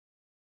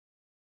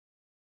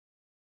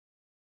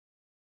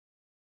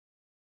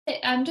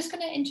I'm just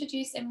going to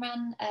introduce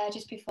Imran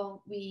just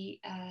before we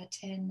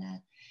turn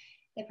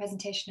the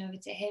presentation over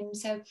to him.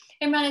 So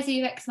Imran is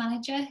a UX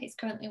manager. He's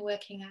currently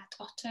working at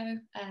Otto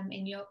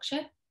in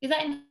Yorkshire. Is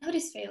that in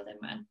Huddersfield,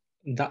 Imran?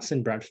 That's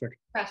in Bradford.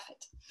 Bradford.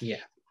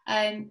 Yeah.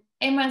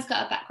 Imran's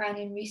got a background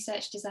in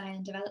research, design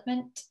and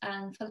development,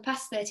 and for the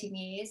past 13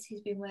 years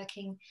he's been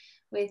working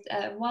with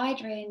a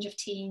wide range of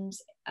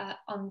teams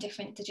on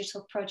different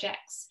digital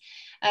projects.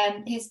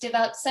 He's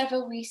developed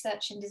several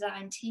research and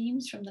design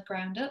teams from the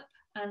ground up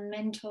and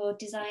mentored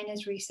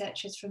designers,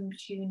 researchers from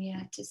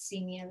junior to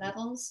senior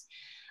levels.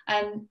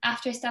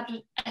 After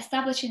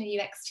establishing the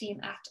UX team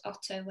at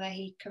Otto, where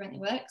he currently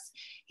works,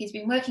 he's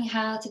been working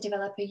hard to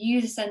develop a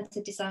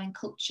user-centered design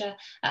culture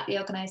at the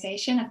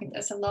organisation. I think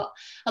there's a lot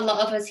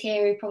of us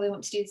here who probably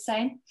want to do the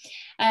same.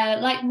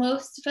 Like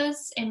most of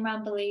us,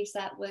 Imran believes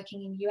that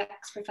working in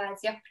UX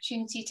provides the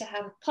opportunity to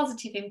have a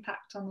positive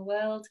impact on the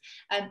world.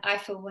 I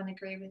for one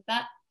agree with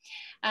that.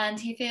 And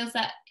he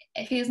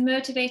feels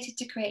motivated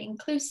to create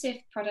inclusive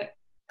products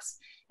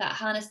that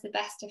harness the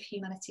best of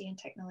humanity and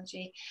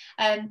technology.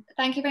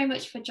 Thank you very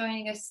much for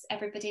joining us,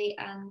 everybody,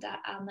 and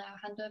I'll now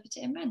hand over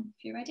to Imran,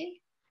 if you're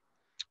ready.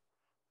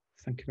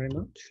 Thank you very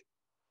much.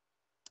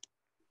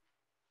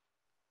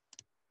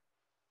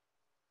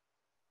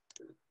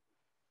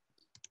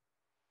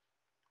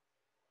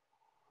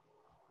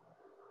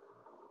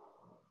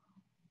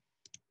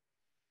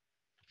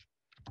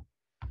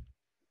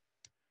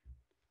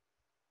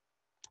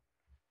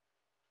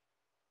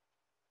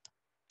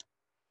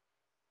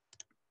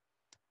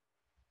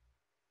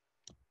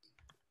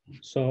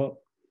 So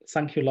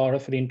thank you, Laura,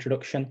 for the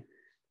introduction.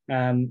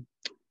 Hi,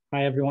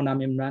 everyone. I'm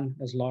Imran,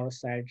 as Laura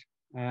said.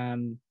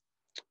 I'm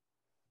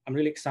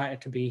really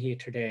excited to be here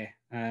today.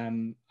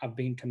 I've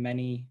been to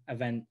many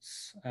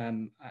events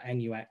at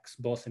NUX,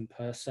 both in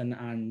person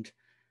and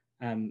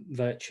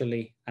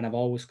virtually, and I've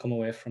always come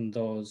away from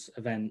those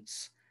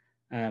events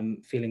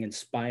feeling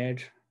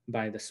inspired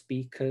by the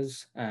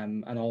speakers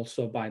and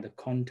also by the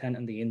content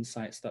and the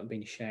insights that have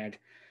been shared.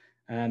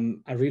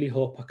 I really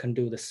hope I can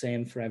do the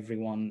same for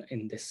everyone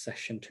in this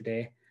session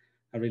today.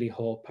 I really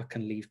hope I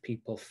can leave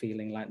people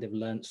feeling like they've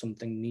learned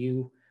something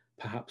new,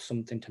 perhaps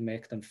something to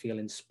make them feel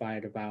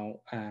inspired about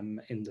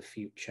in the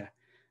future.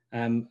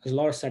 As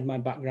Laura said, my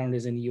background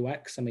is in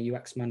UX. I'm a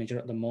UX manager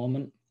at the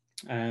moment.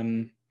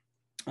 I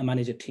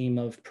manage a team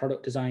of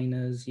product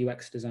designers,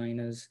 UX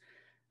designers,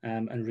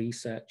 and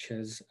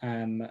researchers.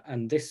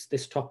 And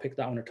this topic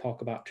that I want to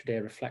talk about today,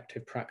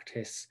 reflective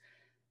practice,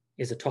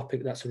 is a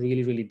topic that's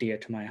really, really dear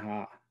to my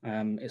heart.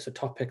 It's a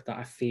topic that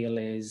I feel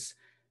is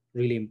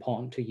really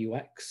important to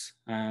UX,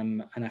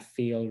 and I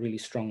feel really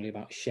strongly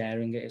about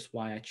sharing it. It's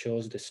why I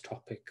chose this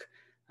topic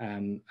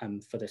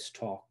for this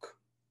talk.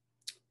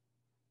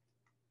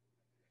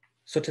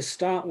 So to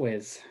start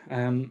with,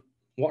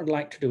 what I'd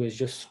like to do is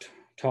just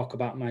talk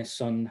about my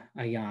son,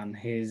 Ayan.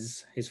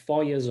 He's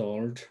 4 years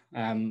old.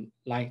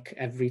 Like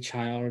every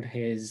child,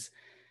 he's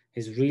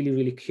really,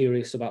 really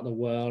curious about the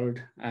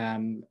world.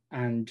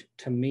 And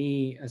to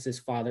me, as his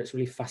father, it's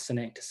really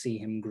fascinating to see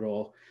him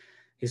grow.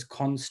 He's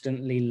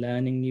constantly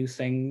learning new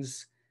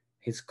things.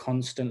 He's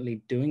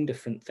constantly doing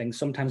different things,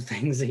 sometimes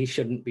things he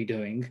shouldn't be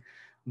doing.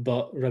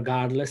 But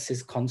regardless,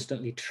 he's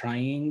constantly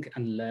trying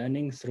and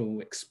learning through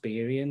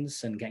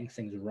experience and getting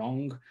things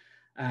wrong.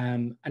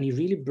 And he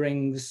really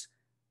brings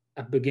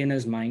a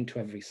beginner's mind to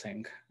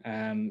everything.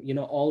 You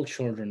know, all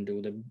children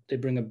do. They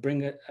bring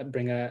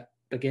a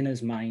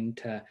beginner's mind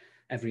to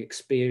every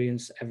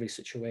experience, every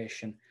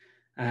situation.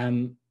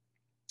 And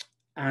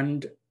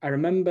I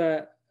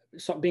remember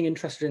sort of being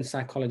interested in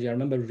psychology. I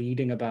remember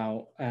reading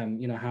about,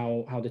 you know,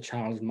 how the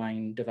child's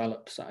mind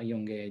develops at a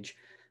young age.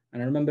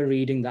 And I remember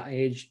reading that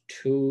age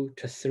 2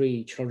 to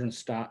 3, children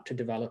start to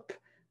develop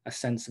a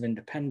sense of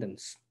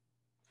independence.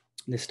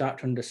 They start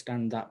to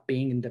understand that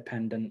being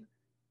independent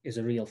is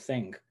a real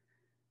thing.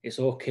 It's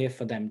okay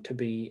for them to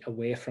be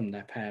away from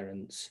their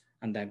parents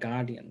and their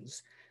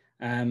guardians.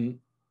 And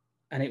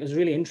it was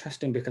really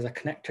interesting because I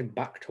connected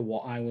back to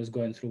what I was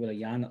going through with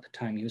Ayan at the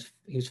time.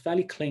 He was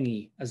fairly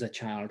clingy as a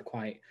child,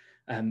 quite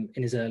in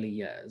his early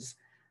years.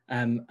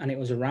 And it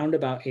was around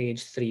about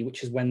age 3,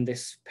 which is when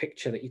this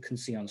picture that you can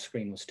see on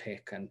screen was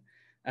taken.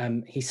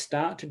 He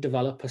started to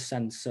develop a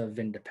sense of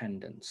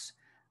independence.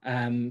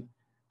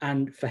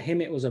 And for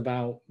him, it was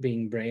about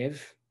being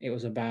brave. It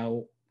was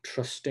about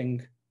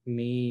trusting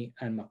me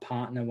and my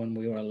partner when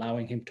we were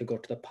allowing him to go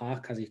to the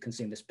park, as you can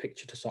see in this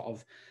picture, to sort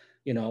of,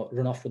 you know,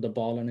 run off with the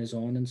ball on his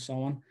own and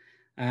so on.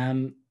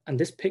 And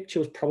this picture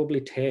was probably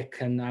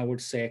taken, I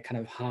would say, kind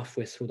of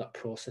halfway through that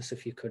process,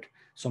 if you could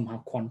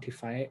somehow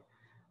quantify it.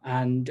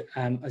 And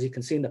as you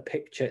can see in the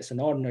picture, it's an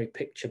ordinary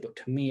picture, but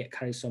to me, it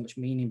carries so much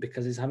meaning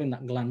because he's having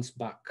that glance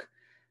back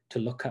to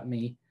look at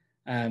me,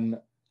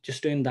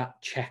 just doing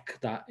that check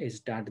that is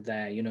dad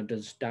there. You know,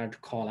 does dad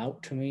call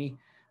out to me?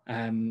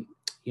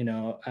 You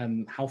know,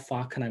 how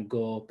far can I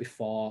go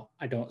before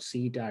I don't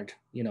see dad?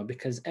 You know,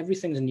 because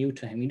everything's new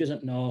to him. He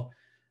doesn't know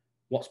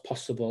what's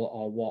possible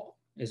or what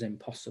is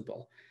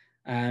impossible.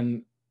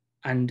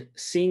 And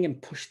seeing him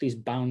push these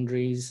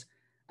boundaries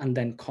and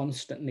then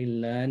constantly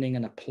learning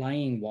and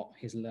applying what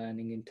he's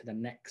learning into the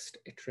next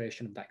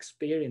iteration of that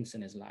experience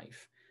in his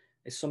life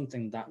is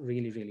something that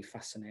really, really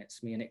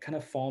fascinates me. And it kind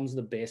of forms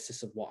the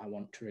basis of what I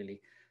want to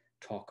really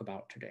talk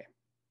about today.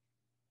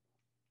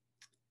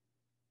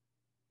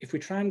 If we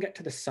try and get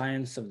to the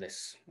science of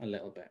this a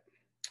little bit,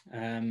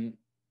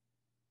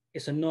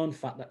 it's a known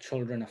fact that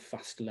children are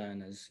fast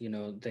learners.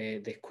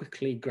 They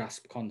quickly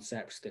grasp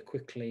concepts, they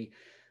quickly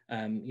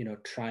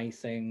try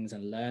things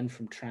and learn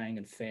from trying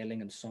and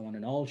failing and so on.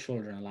 And all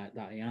children are like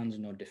that. Ian's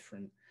no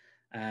different.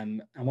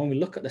 And when we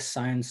look at the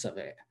science of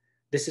it,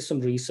 this is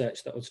some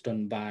research that was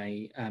done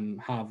by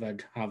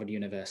Harvard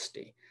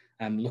University,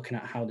 looking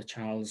at how the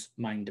child's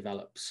mind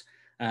develops.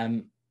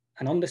 And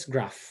on this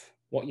graph,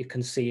 what you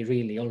can see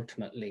really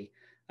ultimately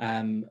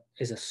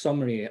is a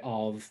summary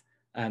of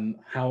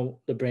how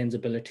the brain's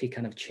ability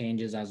kind of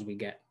changes as we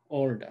get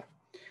older.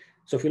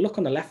 So if we look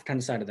on the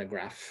left-hand side of the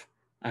graph,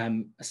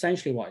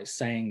 essentially what it's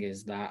saying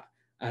is that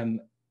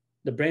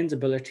the brain's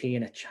ability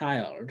in a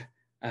child,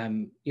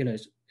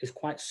 is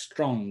quite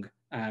strong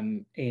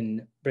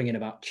in bringing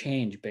about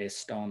change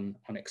based on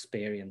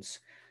experience.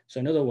 So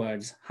in other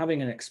words,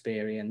 having an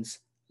experience,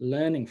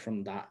 learning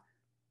from that,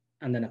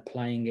 and then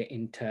applying it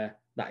into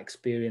that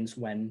experience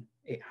when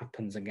it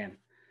happens again.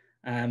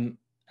 And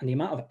the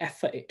amount of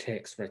effort it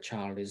takes for a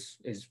child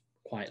is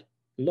quite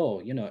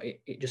low.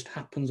 It just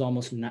happens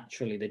almost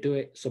naturally. They do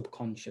it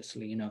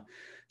subconsciously.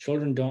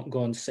 Children don't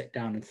go and sit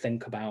down and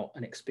think about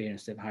an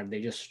experience they've had.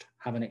 They just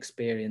have an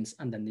experience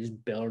and then they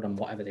just build on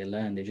whatever they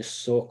learn. They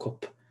just soak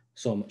up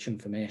so much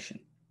information.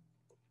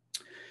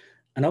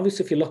 And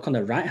obviously, if you look on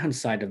the right-hand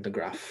side of the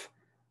graph,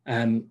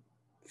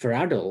 for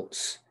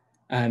adults,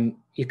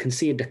 you can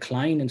see a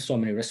decline in so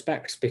many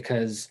respects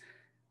because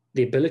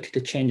the ability to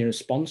change in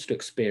response to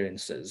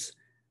experiences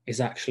is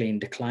actually in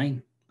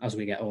decline as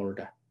we get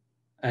older.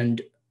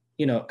 And,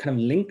 kind of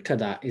linked to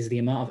that is the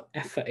amount of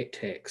effort it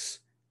takes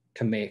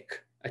to make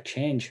a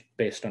change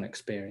based on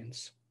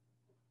experience.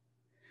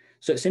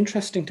 So it's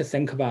interesting to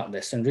think about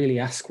this and really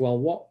ask, well,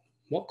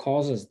 what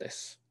causes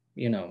this?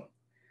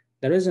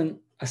 There isn't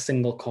a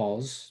single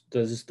cause.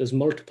 There's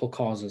multiple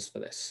causes for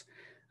this.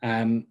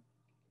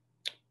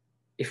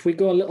 If we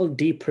go a little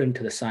deeper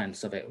into the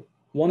science of it,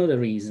 one of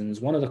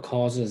the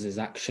causes is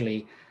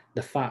actually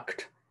the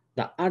fact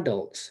that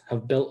adults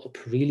have built up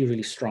really,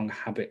 really strong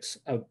habits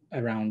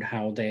around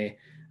how they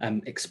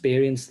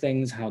experience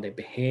things, how they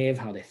behave,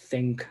 how they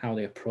think, how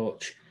they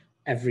approach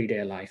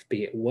everyday life,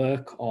 be it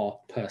work or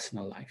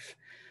personal life.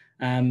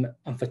 And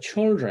for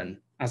children,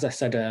 as I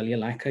said earlier,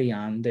 like a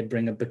yarn, they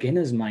bring a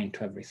beginner's mind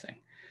to everything.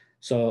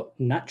 So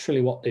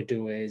naturally what they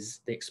do is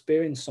they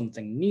experience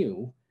something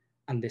new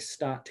and they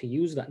start to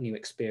use that new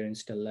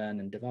experience to learn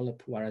and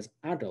develop, whereas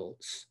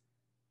adults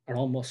are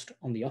almost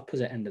on the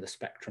opposite end of the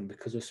spectrum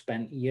because we've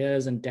spent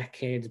years and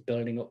decades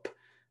building up,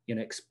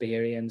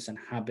 experience and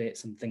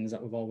habits and things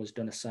that we've always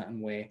done a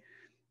certain way.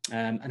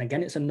 And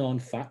again, it's a known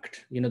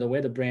fact. The way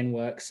the brain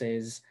works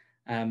is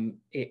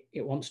it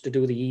wants to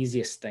do the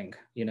easiest thing.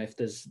 If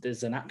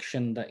there's an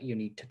action that you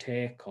need to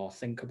take or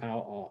think about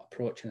or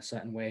approach in a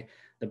certain way,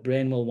 the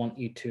brain will want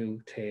you to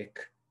take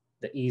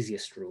the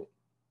easiest route.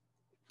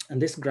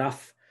 And this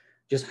graph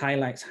just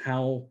highlights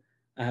how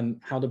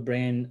the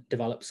brain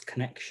develops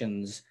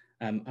connections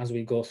as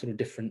we go through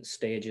different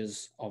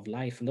stages of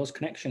life. And those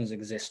connections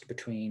exist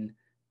between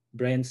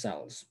brain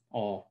cells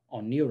or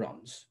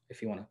neurons, if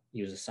you want to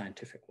use a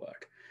scientific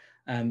word.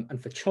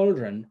 And for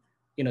children,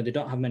 they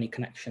don't have many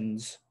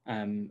connections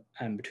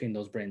between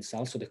those brain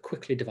cells, so they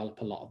quickly develop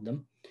a lot of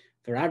them.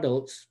 For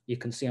adults, you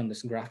can see on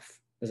this graph,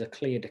 there's a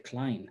clear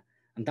decline.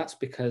 And that's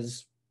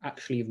because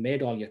actually you've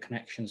made all your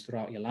connections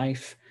throughout your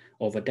life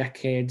over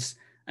decades,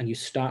 and you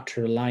start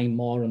to rely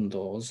more on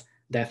those,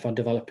 therefore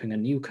developing a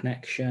new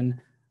connection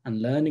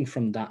and learning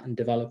from that and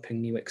developing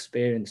new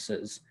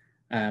experiences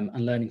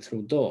and learning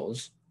through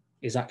those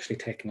is actually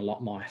taking a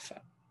lot more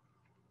effort.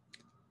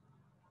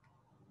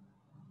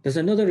 There's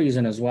another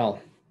reason as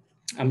well.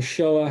 I'm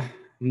sure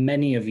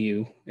many of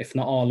you, if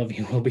not all of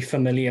you, will be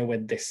familiar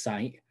with this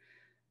site.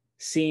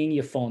 Seeing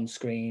your phone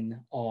screen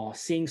or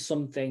seeing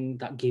something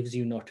that gives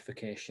you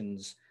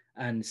notifications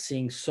and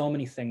seeing so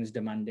many things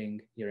demanding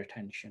your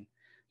attention.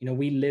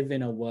 We live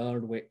in a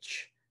world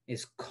which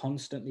is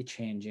constantly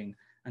changing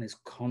and is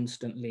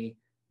constantly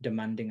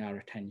demanding our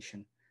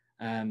attention,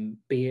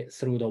 be it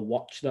through the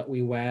watch that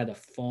we wear, the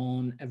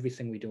phone,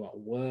 everything we do at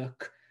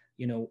work.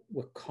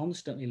 We're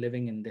constantly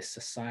living in this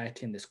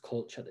society and this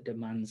culture that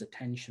demands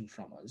attention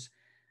from us.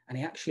 And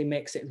it actually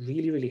makes it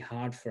really, really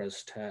hard for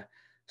us to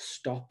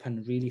stop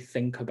and really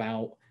think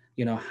about,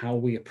 how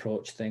we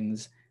approach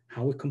things,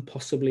 how we can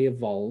possibly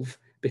evolve,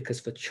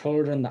 because for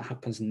children, that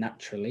happens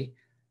naturally.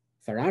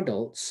 For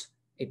adults,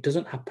 it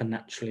doesn't happen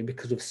naturally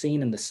because we've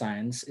seen in the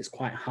science, it's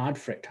quite hard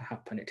for it to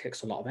happen. It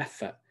takes a lot of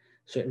effort.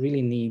 So it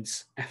really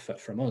needs effort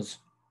from us.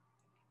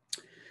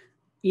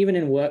 Even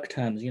in work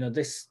terms,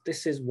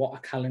 this is what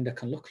a calendar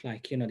can look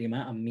like, the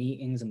amount of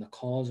meetings and the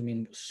calls. I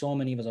mean, so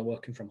many of us are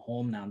working from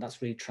home now, and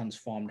that's really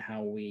transformed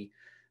how we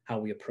how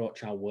we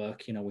approach our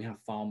work. You know, we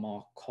have far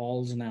more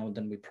calls now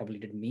than we probably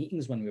did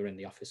meetings when we were in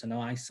the office. I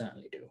know I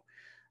certainly do.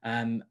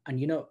 And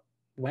you know,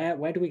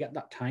 where do we get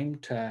that time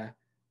to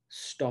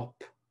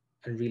stop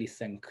and really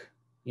think?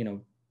 You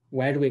know,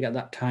 where do we get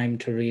that time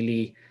to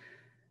really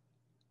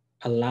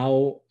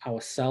allow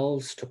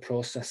ourselves to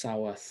process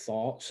our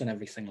thoughts and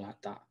everything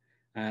like that?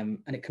 And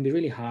it can be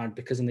really hard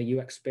because in the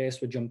UX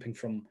space, we're jumping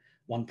from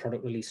one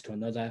product release to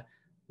another,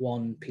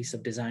 one piece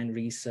of design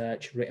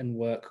research, written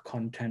work,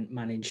 content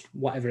managed,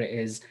 whatever it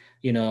is,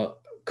 you know,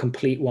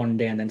 complete one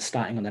day and then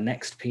starting on the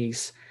next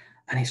piece.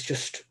 And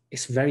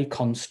it's very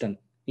constant.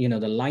 You know,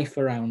 the life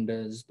around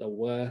us, the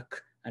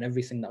work and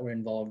everything that we're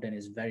involved in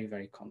is very,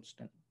 very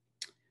constant.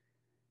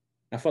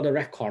 Now, for the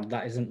record,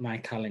 that isn't my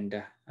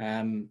calendar.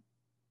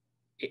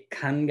 It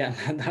can get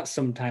like that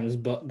sometimes,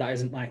 but that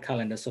isn't my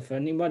calendar. So for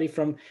anybody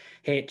from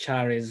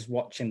HR is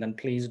watching, then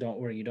please don't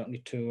worry. You don't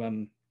need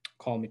to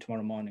call me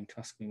tomorrow morning to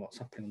ask me what's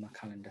happening on my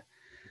calendar.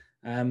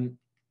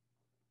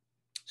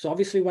 So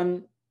obviously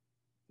when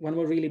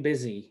we're really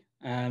busy,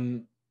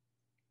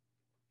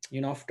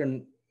 you know,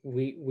 often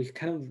we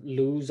kind of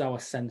lose our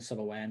sense of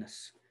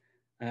awareness.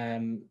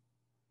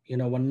 You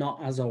know, we're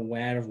not as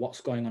aware of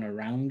what's going on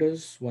around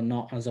us. We're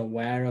not as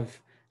aware of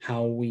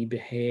how we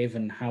behave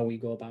and how we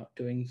go about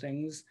doing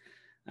things,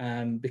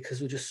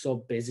 because we're just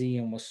so busy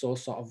and we're so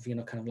sort of, you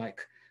know, kind of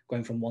like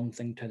going from one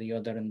thing to the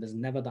other, and there's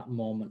never that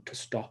moment to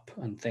stop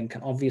and think.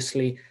 And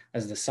obviously,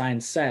 as the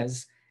science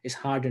says, it's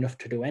hard enough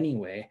to do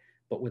anyway,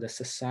 but with a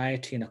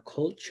society and a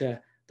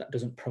culture that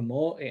doesn't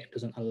promote it,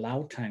 doesn't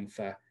allow time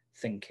for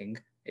thinking,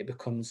 it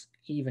becomes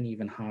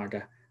even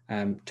harder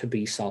to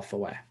be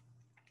self-aware.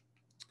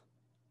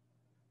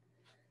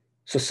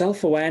 So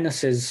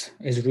self-awareness is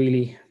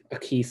really a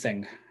key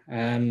thing.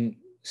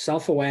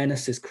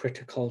 Self-awareness is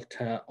critical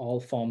to all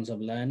forms of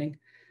learning.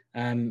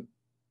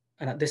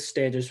 And at this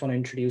stage, I just want to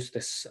introduce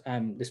this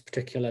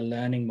particular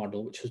learning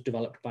model, which was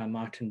developed by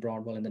Martin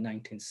Broadwell in the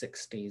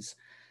 1960s.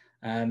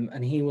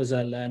 And he was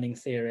a learning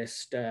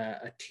theorist,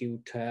 a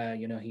tutor.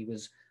 You know, he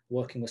was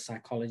working with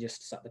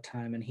psychologists at the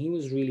time, and he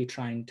was really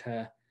trying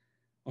to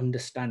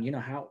understand, you know,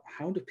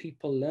 how do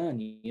people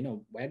learn? You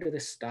know, where do they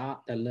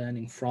start their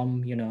learning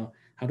from? You know,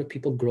 how do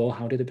people grow?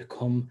 How do they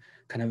become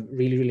kind of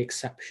really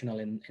exceptional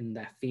in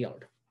their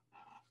field?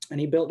 And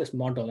he built this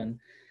model, and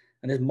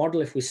this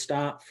model, if we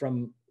start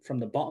from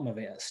the bottom of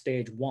it at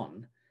stage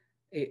one,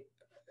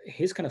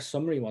 his kind of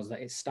summary was that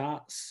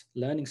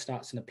learning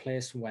starts in a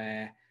place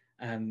where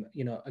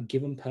you know, a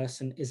given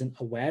person isn't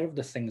aware of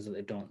the things that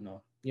they don't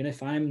know. You know,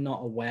 if I'm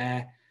not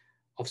aware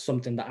of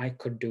something that I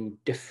could do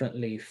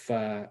differently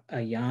for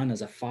a Jan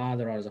as a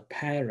father or as a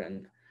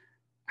parent,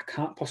 I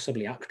can't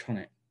possibly act on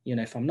it. You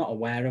know, if I'm not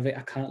aware of it,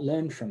 I can't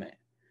learn from it.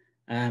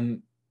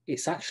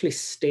 It's actually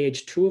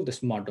stage two of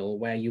this model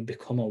where you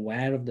become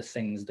aware of the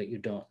things that you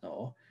don't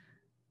know,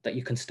 that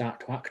you can start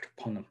to act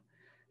upon them.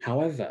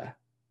 However,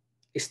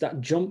 it's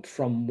that jump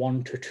from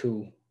 1 to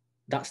 2.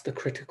 That's the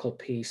critical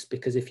piece,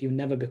 because if you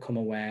never become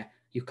aware,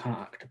 you can't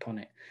act upon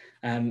it.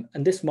 And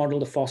this model,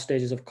 the 4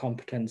 stages of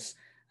competence,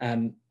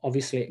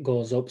 obviously it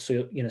goes up.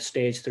 So, you know,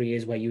 stage 3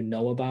 is where you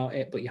know about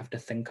it, but you have to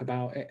think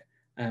about it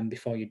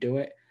before you do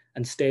it.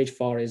 And stage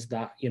 4 is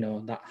that, you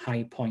know, that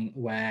high point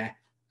where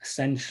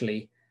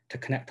essentially, to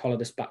connect all of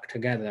this back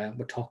together,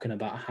 we're talking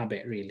about a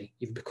habit, really.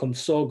 You've become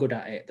so good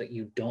at it that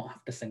you don't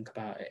have to think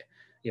about it.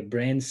 Your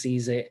brain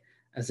sees it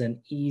as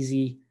an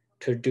easy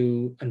to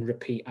do and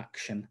repeat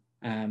action,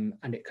 and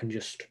it can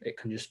just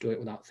do it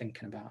without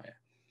thinking about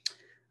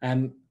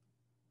it.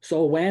 So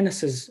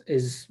awareness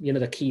is you know,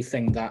 the key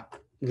thing that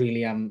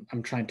really I'm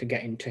trying to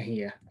get into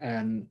here.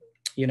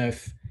 You know,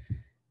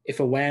 if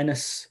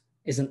awareness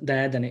isn't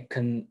there, then it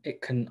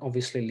can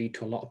obviously lead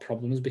to a lot of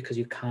problems, because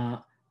you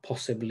can't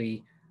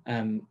possibly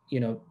you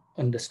know,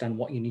 understand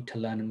what you need to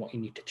learn and what you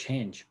need to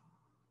change.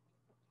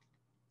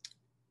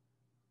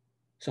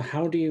 So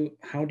how do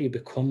you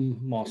become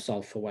more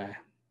self-aware?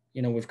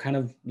 You know, we've kind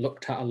of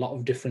looked at a lot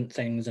of different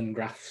things and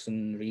graphs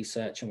and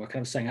research, and we're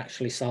kind of saying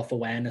actually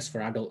self-awareness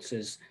for adults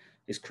is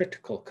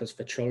critical, because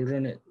for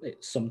children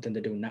it's something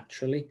they do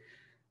naturally.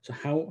 So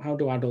how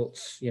do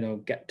adults, you know,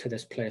 get to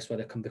this place where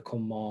they can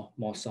become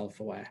more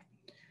self-aware?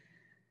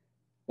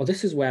 Well,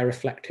 this is where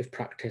reflective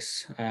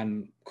practice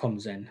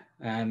comes in.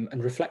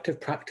 And reflective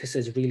practice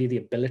is really the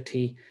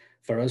ability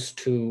for us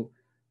to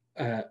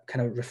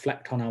kind of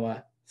reflect on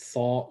our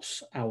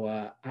thoughts,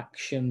 our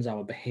actions,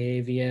 our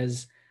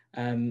behaviors,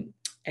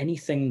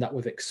 anything that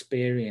we've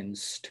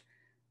experienced,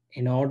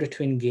 in order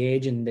to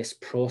engage in this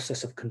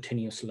process of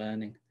continuous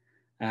learning.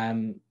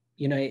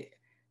 You know,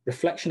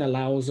 reflection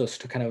allows us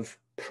to kind of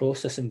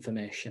process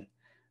information.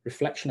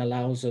 Reflection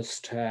allows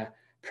us to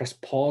press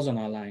pause on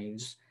our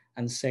lives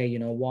and say, you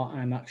know what,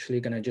 I'm actually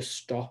going to just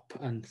stop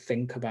and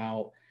think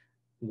about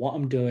what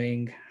I'm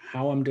doing,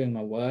 how I'm doing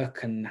my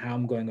work, and how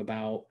I'm going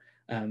about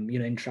you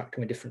know,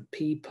 interacting with different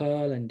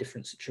people and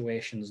different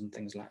situations and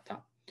things like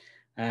that.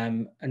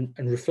 And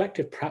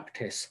reflective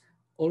practice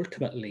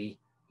ultimately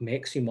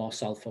makes you more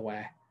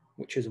self-aware,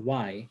 which is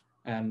why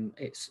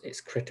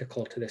it's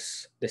critical to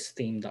this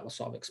theme that we're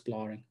sort of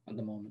exploring at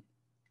the moment.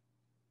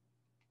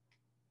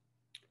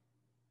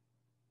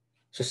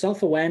 So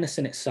self-awareness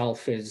in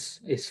itself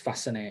is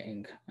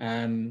fascinating.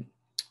 You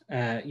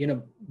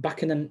know,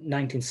 back in the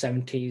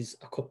 1970s,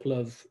 a couple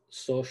of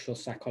social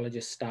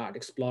psychologists started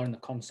exploring the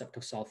concept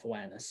of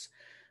self-awareness.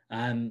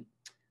 And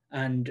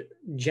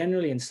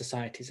generally in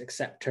societies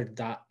accepted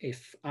that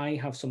if I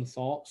have some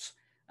thoughts,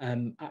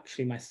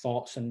 actually my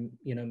thoughts and,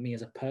 you know, me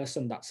as a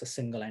person, that's a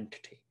single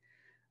entity.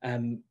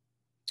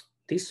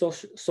 These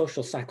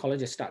social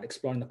psychologists started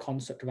exploring the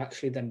concept of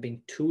actually them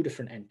being two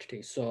different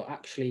entities. So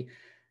actually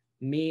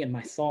me and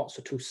my thoughts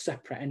are two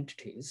separate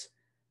entities.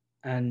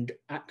 And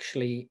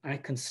actually I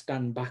can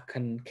stand back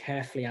and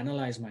carefully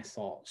analyze my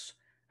thoughts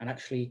and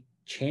actually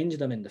change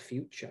them in the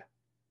future.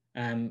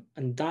 And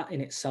that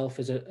in itself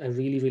is a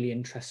really, really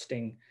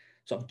interesting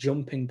sort of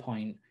jumping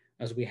point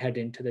as we head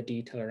into the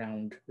detail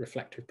around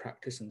reflective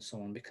practice and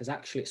so on, because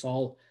actually it's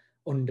all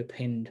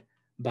underpinned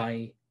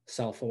by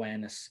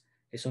self-awareness.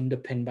 It's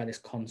underpinned by this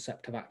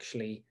concept of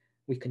actually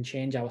we can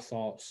change our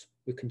thoughts,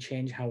 we can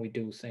change how we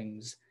do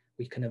things,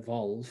 we can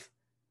evolve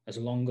as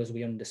long as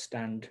we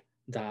understand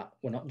that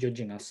we're not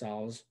judging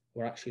ourselves,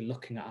 we're actually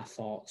looking at our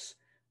thoughts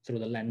through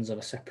the lens of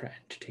a separate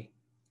entity.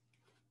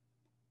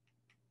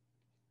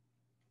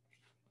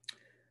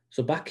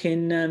 So back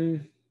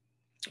in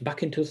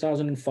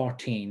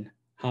 2014,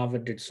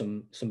 Harvard did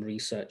some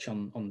research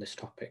on this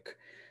topic.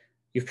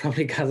 You've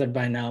probably gathered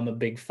by now I'm a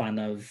big fan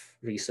of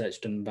research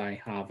done by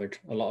Harvard.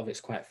 A lot of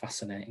it's quite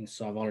fascinating.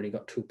 So I've already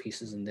got 2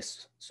 pieces in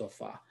this so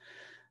far.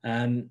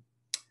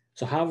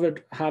 So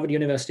Harvard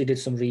University did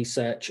some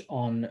research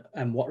on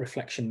what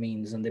reflection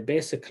means, and they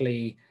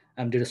basically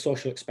did a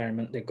social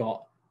experiment. They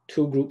got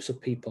 2 groups of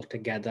people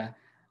together,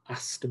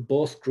 asked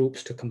both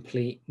groups to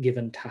complete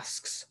given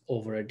tasks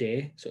over a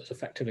day. So it's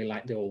effectively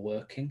like they were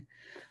working.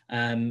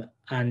 And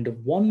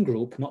one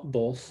group, not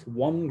both,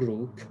 one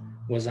group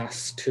was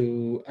asked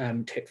to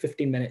take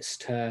 15 minutes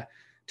to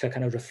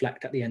kind of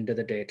reflect at the end of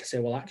the day, to say,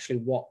 well, actually,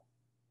 what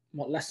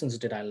lessons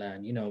did I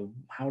learn? You know,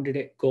 how did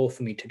it go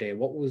for me today?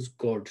 What was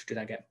good? Did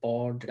I get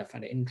bored? Did I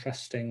find it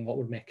interesting? What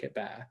would make it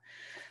better?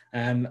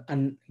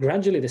 And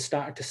gradually they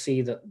started to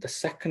see that the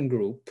second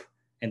group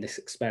in this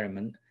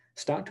experiment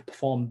started to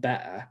perform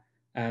better,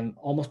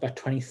 almost by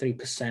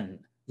 23%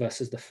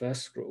 versus the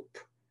first group.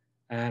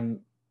 And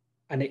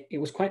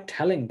it was quite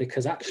telling,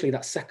 because actually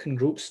that second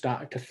group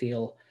started to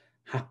feel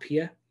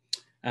happier.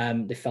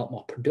 They felt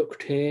more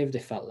productive. They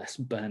felt less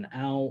burnt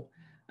out.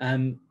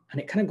 And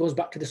it kind of goes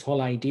back to this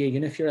whole idea, you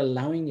know, if you're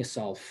allowing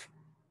yourself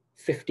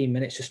 15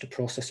 minutes just to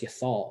process your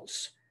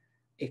thoughts,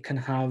 it can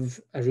have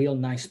a real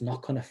nice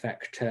knock-on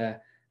effect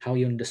to how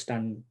you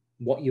understand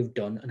what you've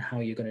done and how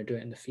you're going to do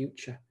it in the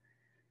future.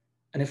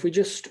 And if we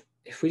just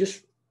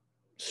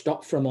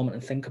stop for a moment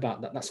and think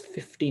about that, that's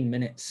 15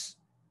 minutes.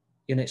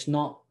 You know, it's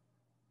not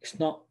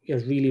a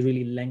really,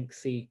 really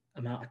lengthy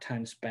amount of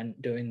time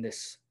spent doing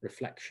this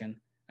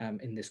reflection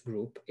in this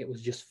group. It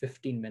was just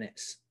 15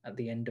 minutes at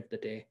the end of the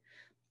day.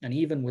 And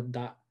even with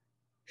that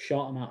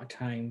short amount of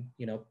time,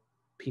 you know,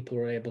 people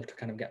were able to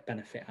kind of get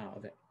benefit out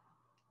of it.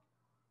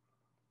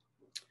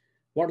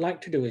 What I'd like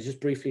to do is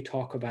just briefly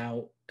talk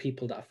about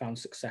people that have found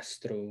success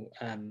through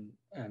kind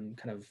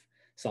of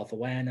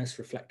self-awareness,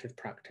 reflective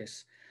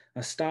practice.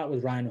 I'll start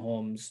with Ryan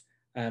Holmes.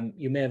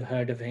 You may have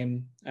heard of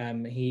him.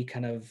 He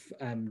kind of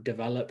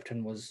developed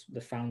and was the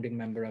founding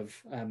member of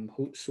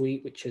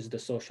Hootsuite, which is the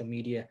social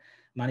media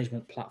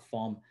management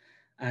platform.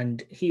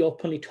 And he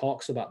openly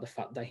talks about the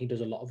fact that he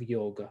does a lot of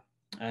yoga.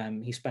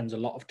 He spends a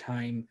lot of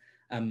time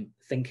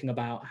thinking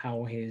about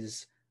how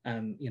his,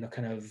 you know,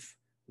 kind of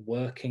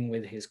working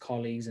with his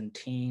colleagues and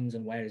teams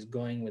and where he's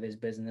going with his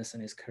business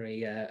and his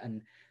career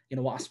and, you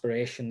know, what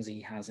aspirations he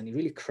has. And he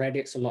really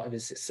credits a lot of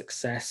his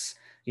success,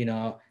 you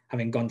know,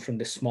 having gone from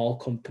this small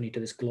company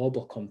to this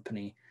global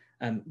company,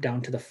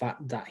 down to the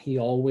fact that he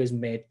always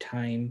made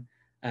time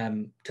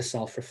to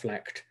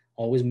self-reflect,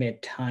 always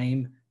made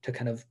time to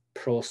kind of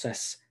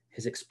process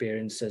his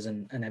experiences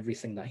and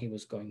everything that he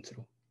was going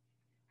through.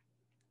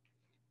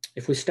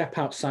 If we step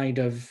outside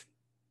of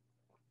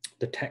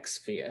the tech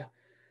sphere,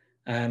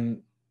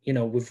 you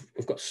know, we've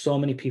got so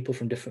many people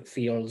from different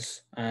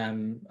fields.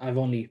 I've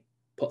only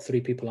put 3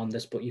 people on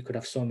this, but you could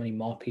have so many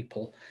more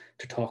people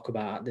to talk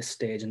about at this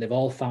stage, and they've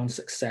all found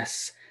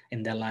success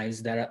in their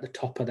lives. They're at the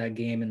top of their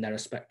game in their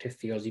respective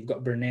fields. You've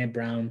got Brené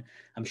Brown,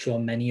 I'm sure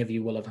many of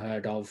you will have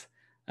heard of.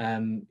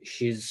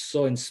 She's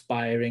so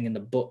inspiring in the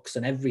books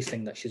and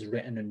everything that she's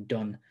written and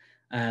done.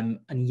 And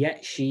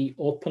yet she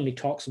openly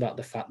talks about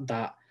the fact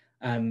that,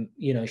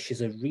 you know,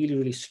 she's a really,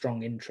 really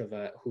strong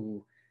introvert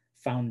who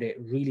found it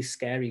really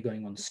scary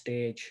going on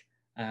stage,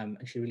 and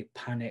she really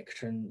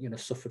panicked and, you know,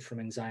 suffered from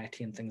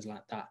anxiety and things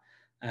like that.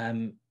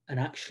 And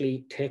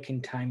actually taking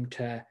time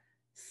to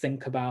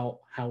think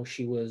about how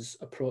she was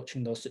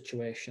approaching those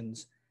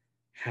situations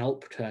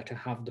helped her to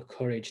have the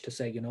courage to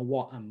say, you know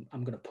what, I'm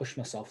going to push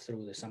myself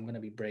through this. I'm going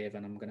to be brave,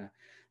 and I'm going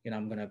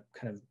to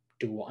kind of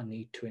do what I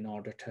need to in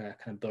order to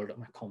kind of build up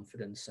my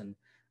confidence and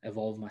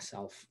evolve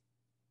myself.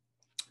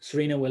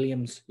 Serena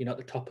Williams, you know, at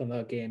the top of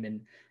her game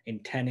in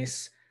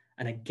tennis.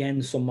 And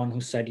again, someone who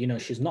said,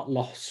 she's not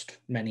lost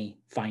many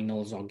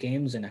finals or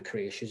games in her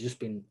career. She's just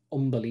been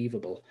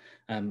unbelievable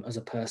as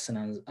a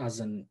person, as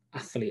an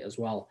athlete as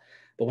well.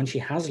 But when she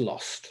has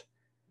lost,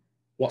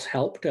 what's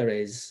helped her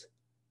is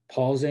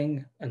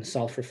pausing and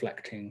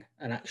self-reflecting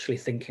and actually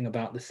thinking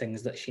about the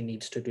things that she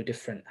needs to do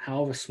different,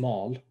 however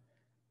small,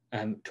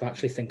 to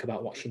actually think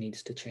about what she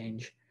needs to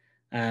change.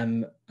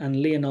 And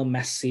Lionel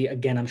Messi,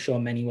 again, I'm sure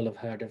many will have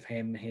heard of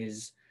him.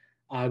 He's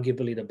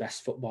arguably the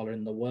best footballer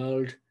in the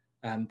world,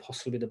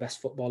 possibly the best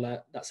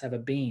footballer that's ever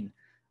been.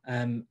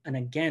 And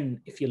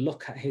again, if you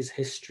look at his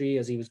history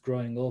as he was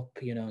growing up,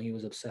 he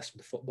was obsessed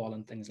with football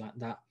and things like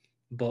that.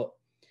 But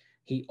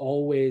he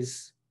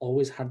always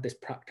had this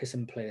practice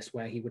in place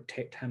where he would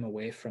take time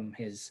away from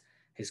his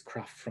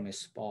craft, from his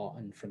sport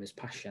and from his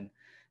passion,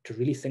 to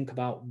really think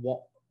about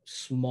what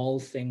small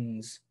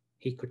things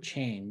he could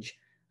change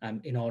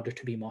in order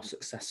to be more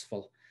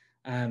successful.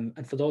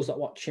 And for those that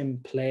watch him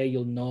play,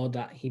 you'll know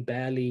that he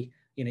barely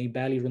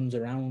runs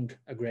around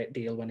a great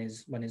deal when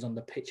he's on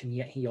the pitch, and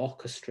yet he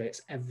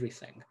orchestrates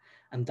everything.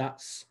 And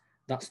that's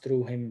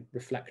through him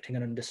reflecting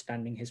and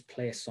understanding his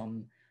place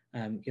on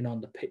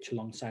on the pitch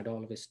alongside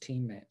all of his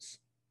teammates.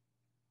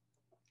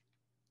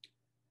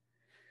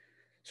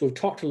 So we've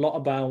talked a lot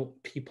about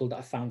people that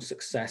have found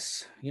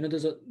success.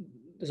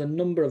 There's a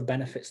number of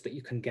benefits that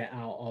you can get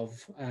out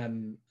of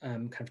kind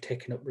of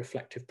taking up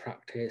reflective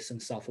practice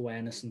and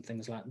self-awareness and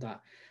things like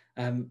that.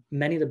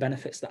 Many of the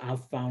benefits that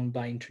I've found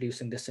by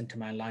introducing this into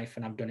my life,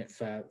 and I've done it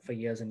for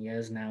years and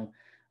years now.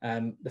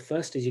 The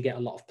first is you get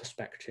a lot of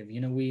perspective.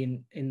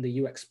 We in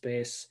the UX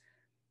space,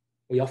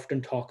 we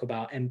often talk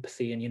about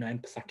empathy and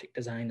empathetic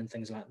design and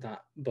things like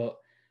that, but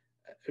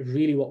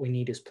really what we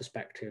need is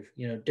perspective.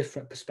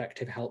 Different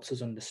perspective helps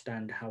us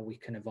understand how we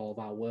can evolve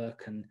our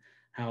work and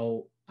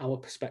how our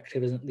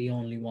perspective isn't the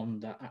only one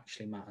that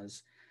actually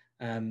matters.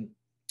 And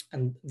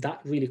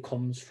that really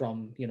comes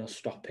from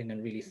stopping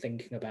and really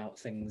thinking about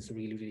things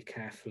really, really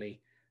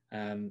carefully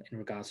in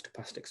regards to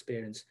past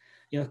experience.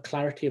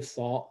 Clarity of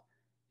thought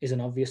is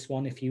an obvious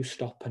one. If you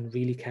stop and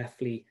really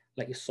carefully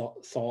let your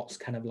thoughts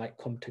kind of like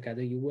come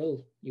together, you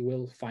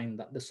will find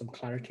that there's some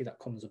clarity that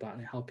comes about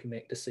and help you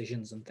make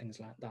decisions and things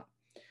like that.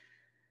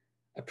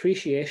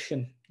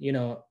 Appreciation,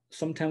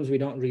 sometimes we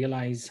don't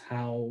realize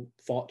how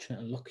fortunate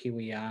and lucky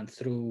we are, and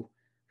through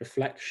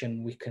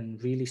reflection we can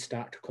really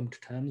start to come to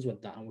terms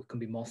with that, and we can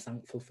be more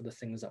thankful for the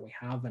things that we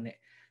have, and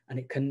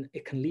it can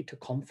lead to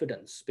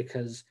confidence,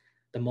 because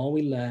the more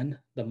we learn,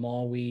 the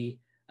more we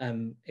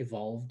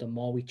evolve, the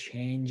more we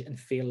change and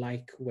feel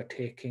like we're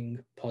taking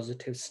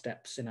positive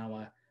steps in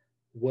our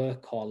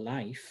work or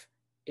life.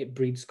 It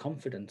breeds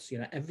confidence.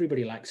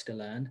 Everybody likes to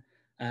learn.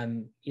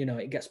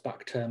 It gets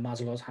back to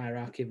Maslow's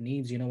hierarchy of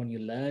needs. When you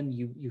learn,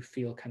 you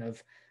feel kind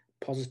of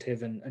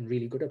positive and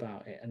really good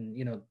about it. And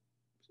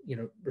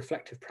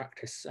reflective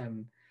practice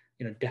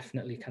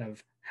definitely kind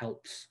of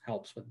helps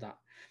with that.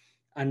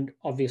 And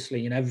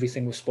obviously,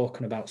 everything we've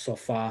spoken about so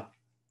far,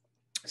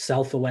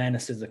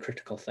 self-awareness is the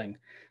critical thing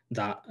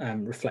that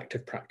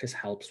reflective practice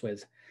helps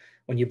with.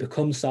 When you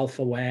become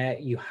self-aware,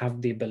 you have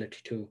the ability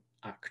to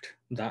act.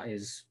 That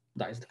is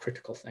the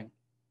critical thing.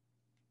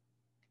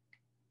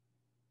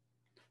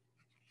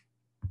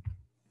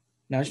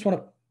 Now, I just want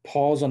to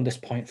pause on this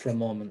point for a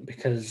moment,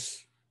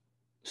 because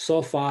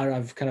so far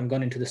I've kind of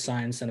gone into the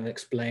science and I've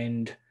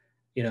explained,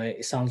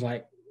 it sounds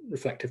like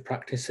reflective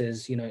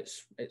practices,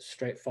 it's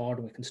straightforward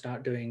and we can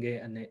start doing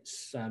it, and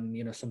it's,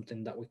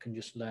 something that we can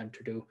just learn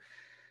to do.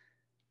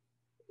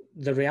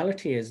 The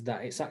reality is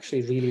that it's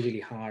actually really, really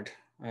hard.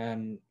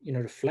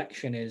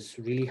 Reflection is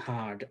really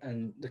hard.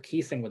 And the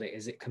key thing with it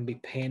is it can be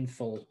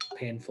painful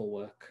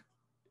work.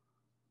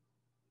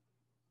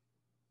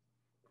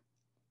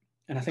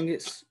 And I think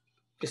it's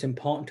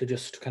important to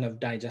just kind of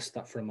digest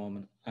that for a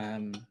moment,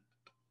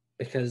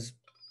 because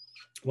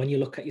when you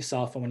look at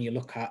yourself and when you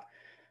look at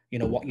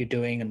what you're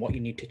doing and what you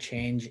need to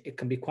change, it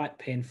can be quite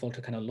painful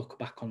to kind of look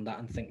back on that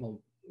and think,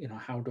 well,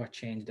 how do I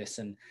change this?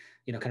 And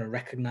kind of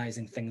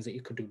recognizing things that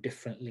you could do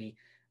differently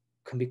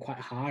can be quite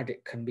hard.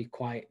 It can be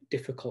quite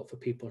difficult for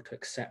people to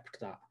accept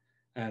that,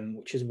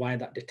 which is why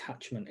that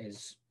detachment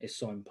is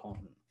so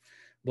important.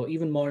 But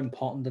even more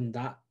important than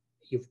that,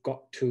 you've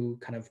got to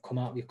kind of come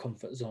out of your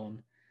comfort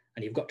zone,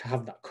 and you've got to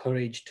have that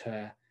courage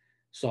to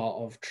sort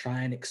of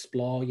try and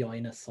explore your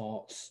inner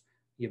thoughts,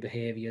 your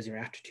behaviors, your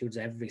attitudes,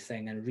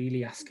 everything, and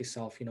really ask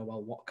yourself,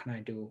 well, what can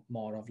I do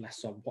more of,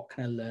 less of? What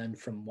can I learn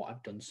from what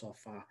I've done so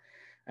far?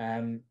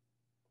 And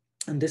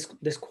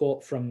this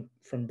quote from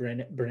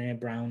Brené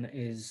Brown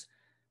is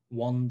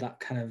one that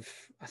kind of,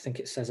 I think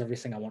it says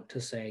everything I want to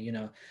say.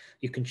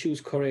 You can choose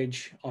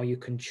courage or you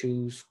can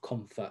choose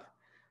comfort.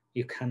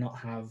 You cannot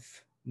have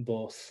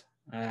both.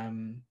 I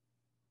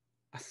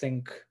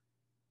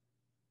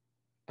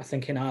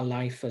think in our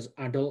life as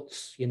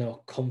adults,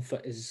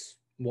 comfort is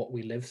what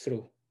we live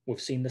through.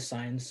 We've seen the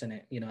science in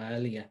it,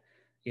 earlier.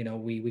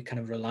 We kind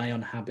of rely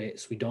on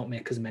habits. We don't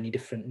make as many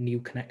different new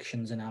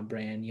connections in our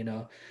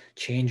brain.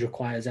 Change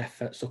requires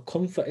effort. So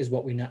comfort is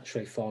what we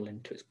naturally fall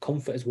into.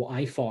 Comfort is what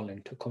I fall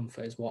into.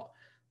 Comfort is what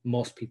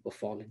most people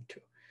fall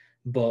into.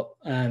 but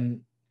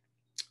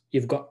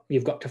you've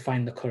got to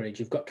find the courage.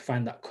 You've got to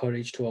find that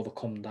courage to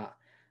overcome that,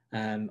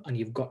 and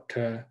you've got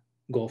to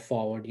go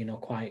forward,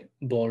 quite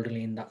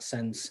boldly in that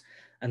sense.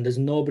 And there's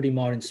nobody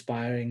more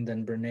inspiring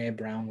than Brene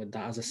Brown with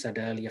that. As I said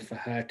earlier, for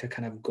her to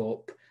kind of go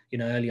up,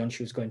 early on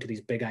she was going to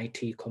these big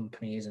IT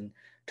companies and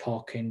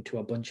talking to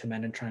a bunch of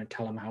men and trying to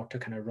tell them how to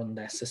kind of run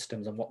their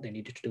systems and what they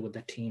needed to do with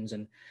their teams.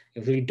 And it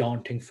was really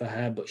daunting for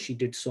her, but she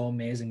did so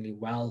amazingly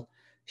well.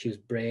 She was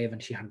brave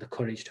and she had the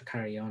courage to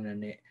carry on,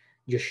 and it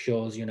just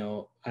shows,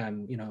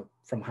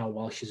 from how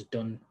well she's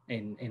done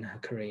in her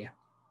career.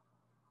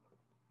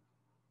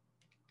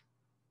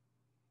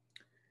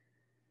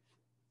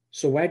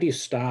 So where do you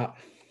start?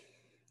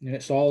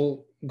 It's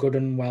all good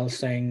and well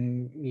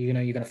saying, you're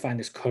going to find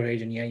this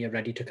courage and you're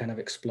ready to kind of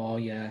explore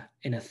your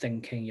inner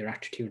thinking, your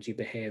attitudes, your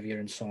behavior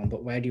and so on.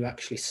 But where do you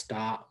actually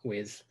start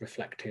with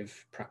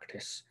reflective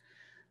practice?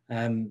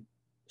 So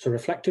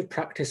reflective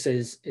practice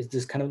is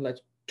there's kind of like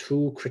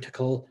two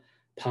critical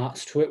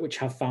parts to it,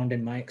 which I've found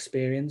in my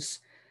experience.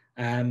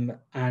 And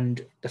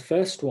the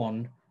first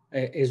one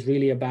is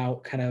really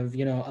about kind of,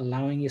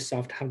 allowing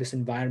yourself to have this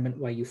environment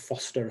where you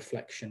foster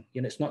reflection.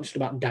 It's not just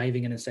about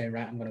diving in and saying,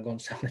 right, I'm going to go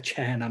and sit on a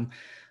chair and I'm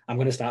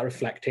going to start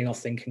reflecting or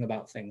thinking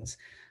about things.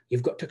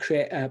 You've got to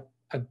create a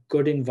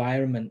good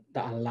environment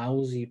that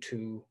allows you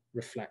to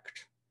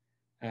reflect.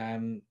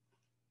 An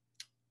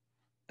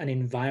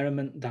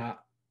environment that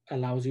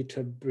allows you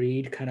to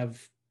breed kind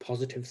of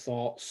positive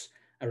thoughts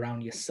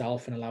around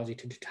yourself and allows you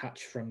to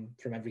detach from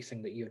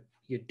everything that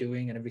you're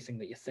doing and everything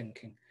that you're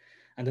thinking.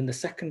 And then the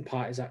second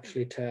part is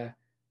actually to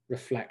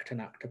reflect and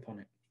act upon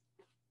it.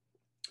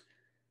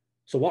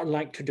 So what I'd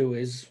like to do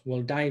is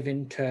we'll dive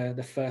into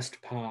the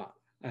first part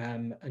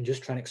and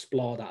just try and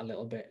explore that a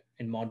little bit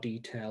in more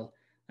detail.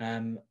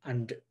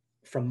 And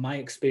from my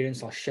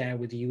experience, I'll share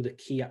with you the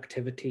key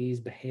activities,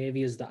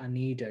 behaviors that are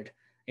needed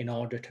in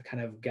order to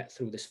kind of get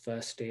through this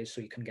first stage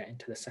so you can get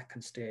into the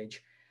second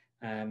stage.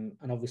 And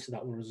obviously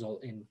that will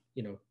result in,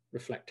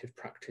 reflective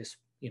practice,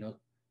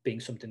 being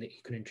something that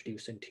you can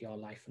introduce into your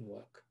life and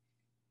work.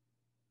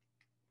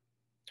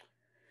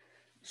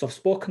 So I've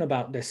spoken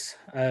about this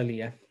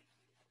earlier,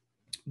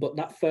 but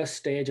that first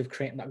stage of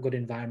creating that good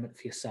environment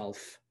for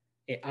yourself,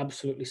 it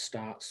absolutely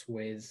starts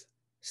with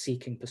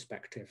seeking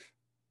perspective.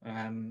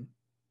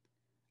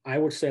 I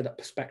would say that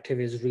perspective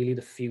is really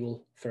the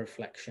fuel for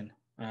reflection.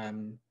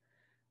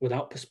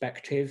 Without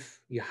perspective,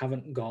 you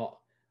haven't got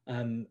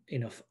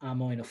enough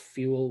ammo, enough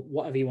fuel,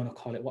 whatever you want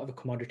to call it, whatever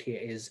commodity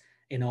it is,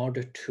 in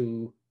order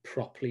to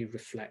properly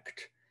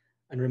reflect.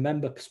 And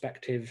remember,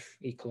 perspective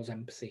equals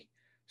empathy.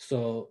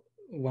 So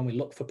when we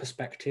look for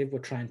perspective, we're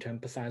trying to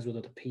empathize with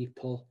other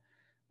people.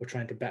 We're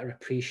trying to better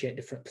appreciate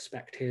different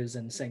perspectives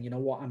and saying, you know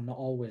what, I'm not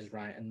always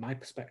right. And my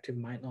perspective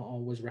might not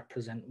always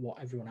represent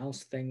what everyone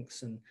else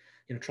thinks, and,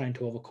 trying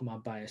to overcome our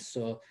bias.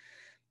 So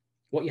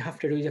what you have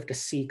to do is you have to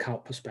seek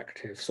out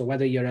perspective. So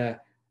whether you're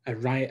a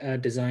writer,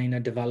 designer,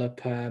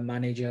 developer,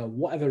 manager,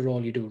 whatever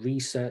role you do,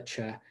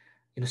 researcher,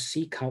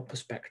 seek out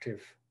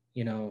perspective,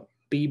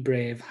 be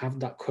brave, have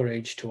that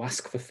courage to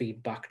ask for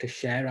feedback, to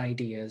share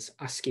ideas,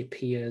 ask your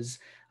peers,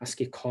 ask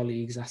your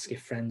colleagues, ask your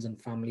friends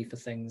and family for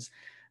things,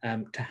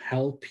 to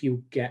help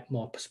you get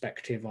more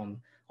perspective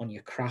on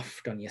your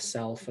craft, on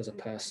yourself as a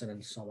person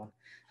and so on.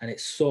 And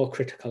it's so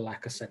critical,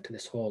 like I said, to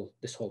this whole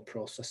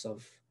process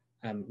of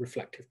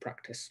reflective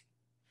practice.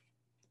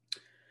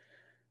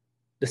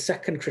 The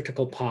second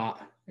critical part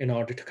in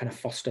order to kind of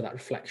foster that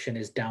reflection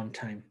is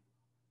downtime.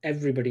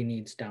 Everybody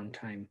needs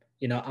downtime.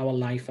 Our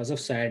life, as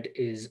I've said,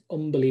 is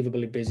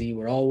unbelievably busy.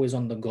 We're always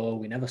on the go.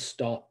 We never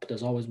stop.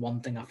 There's always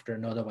one thing after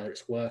another, whether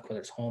it's work, whether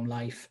it's home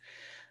life.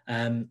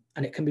 And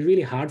it can be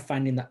really hard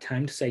finding that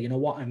time to say, you know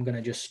what, I'm going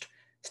to just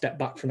step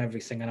back from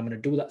everything and I'm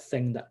going to do that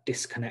thing that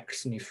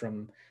disconnects me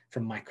from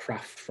my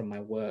craft, from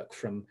my work,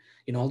 from,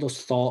 all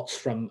those thoughts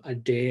from a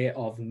day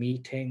of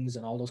meetings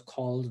and all those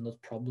calls and those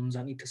problems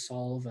I need to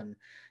solve, and,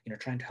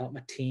 trying to help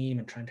my team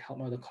and trying to help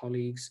my other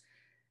colleagues.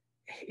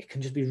 It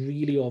can just be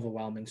really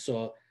overwhelming.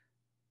 So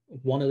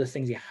one of the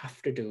things you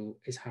have to do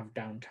is have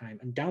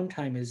downtime, and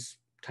downtime is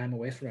time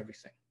away from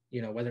everything.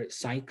 Whether it's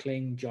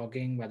cycling,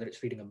 jogging, whether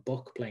it's reading a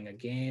book, playing a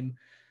game,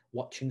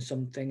 watching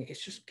something,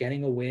 it's just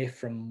getting away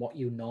from what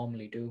you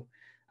normally do.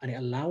 And it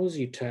allows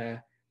you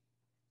to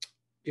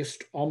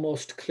just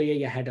almost clear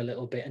your head a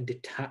little bit and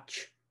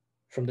detach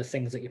from the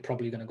things that you're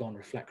probably going to go and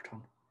reflect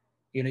on.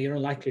 You're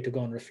unlikely to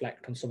go and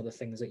reflect on some of the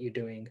things that you're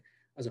doing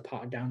as a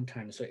part of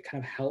downtime. So it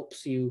kind of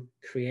helps you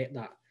create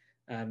that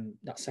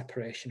that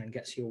separation and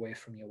gets you away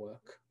from your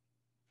work.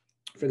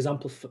 For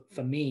example,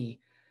 for me,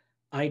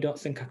 I don't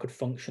think I could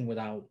function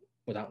without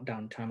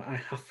downtime. I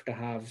have to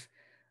have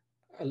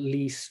at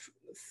least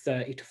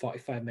 30 to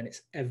 45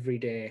 minutes every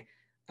day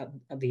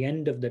at the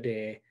end of the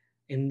day,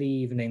 in the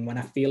evening, when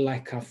I feel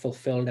like I've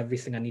fulfilled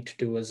everything I need to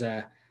do as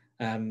a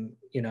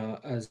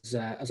as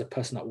a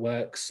person that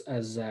works,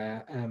 as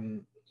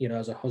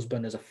as a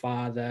husband, as a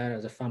father,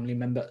 as a family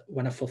member.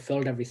 When I've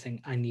fulfilled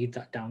everything, I need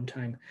that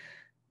downtime.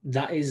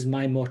 That is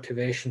my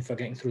motivation for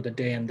getting through the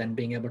day and then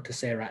being able to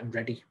say, right, I'm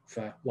ready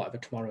for whatever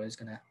tomorrow is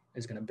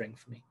gonna bring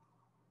for me.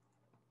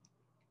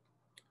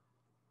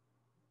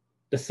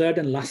 The third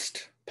and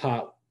last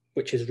part,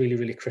 which is really,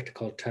 really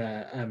critical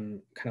to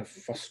kind of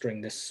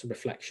fostering this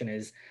reflection,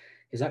 is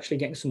actually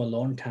getting some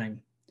alone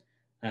time.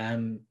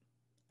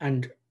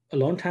 And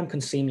alone time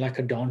can seem like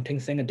a daunting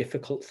thing, a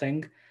difficult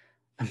thing,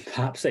 and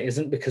perhaps it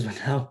isn't, because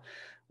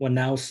we're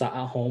now sat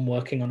at home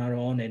working on our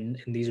own in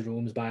these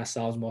rooms by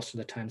ourselves most of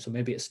the time. So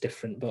maybe it's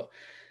different, but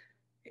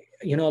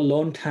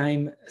alone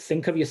time,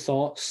 think of your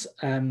thoughts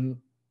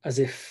as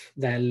if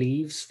they're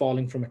leaves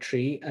falling from a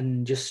tree,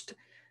 and just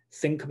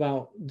think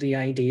about the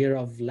idea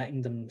of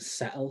letting them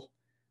settle.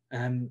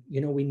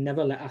 We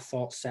never let our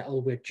thoughts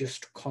settle. We're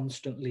just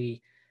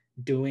constantly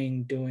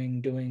doing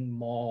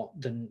more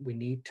than we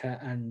need to.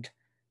 And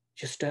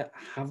just to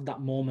have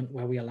that moment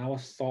where we allow our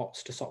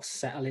thoughts to sort of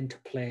settle into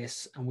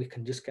place and we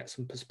can just get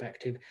some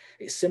perspective.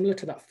 It's similar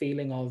to that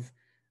feeling of,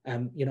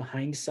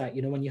 hindsight,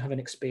 when you have an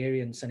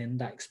experience and in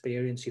that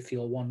experience you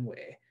feel one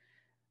way,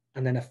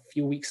 and then a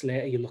few weeks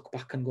later you look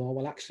back and go,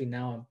 well, actually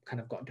now I've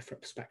kind of got a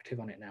different perspective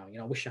on it now.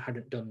 I wish I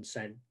hadn't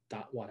said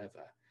that,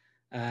 whatever.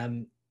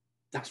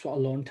 That's what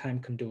alone time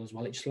can do as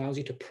well. It just allows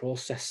you to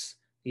process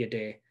your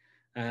day.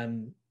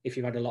 If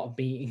you've had a lot of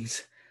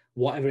meetings,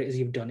 whatever it is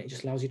you've done, it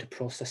just allows you to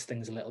process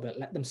things a little bit,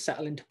 let them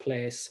settle into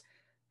place,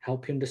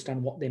 help you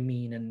understand what they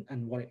mean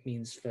and what it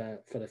means for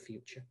the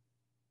future.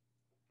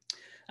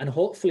 And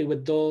hopefully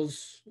with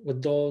those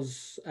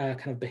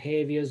kind of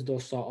behaviors,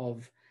 those sort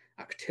of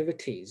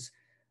activities,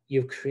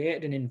 you've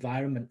created an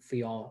environment for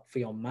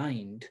your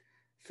mind,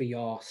 for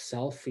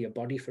yourself, for your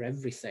body, for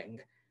everything,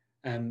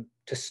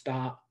 to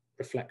start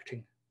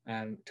reflecting,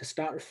 and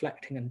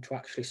to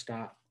actually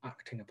start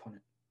acting upon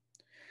it.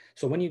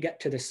 So when you get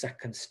to this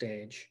second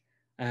stage,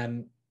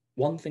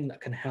 one thing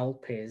that can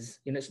help is,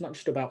 it's not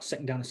just about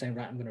sitting down and saying,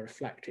 right, I'm going to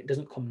reflect. It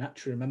doesn't come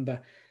naturally.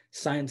 Remember,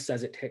 science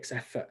says it takes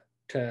effort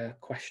to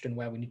question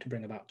where we need to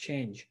bring about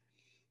change.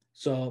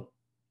 So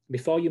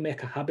before you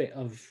make a habit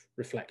of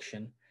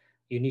reflection,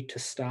 you need to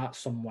start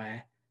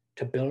somewhere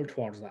to build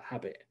towards that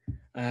habit.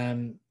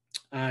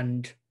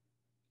 And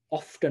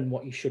often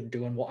what you should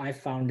do, and what I've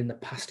found in the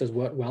past has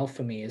worked well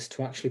for me, is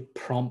to actually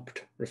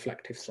prompt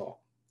reflective thought,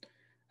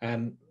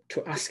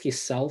 to ask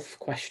yourself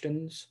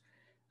questions,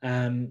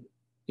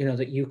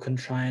 that you can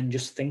try and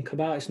just think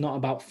about. It's not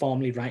about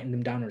formally writing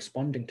them down and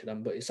responding to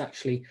them, but it's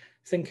actually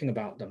thinking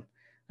about them,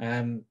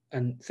 and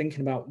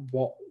thinking about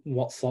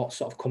what thoughts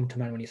sort of come to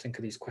mind when you think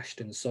of these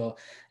questions. So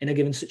in a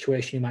given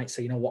situation, you might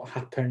say, what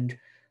happened?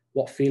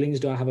 What feelings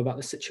do I have about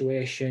the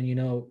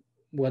situation?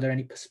 Were there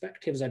any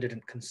perspectives I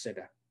didn't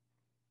consider?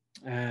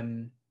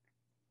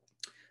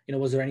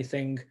 Was there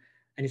anything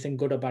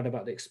good or bad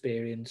about the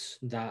experience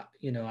that,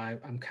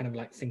 I'm kind of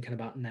like thinking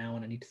about now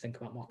and I need to think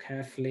about more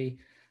carefully?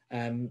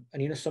 And,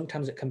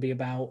 sometimes it can be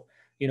about,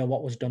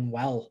 what was done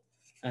well,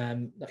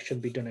 that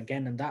should be done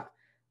again. And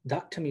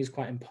that to me is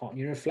quite important.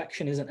 Your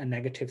reflection isn't a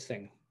negative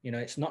thing.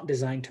 It's not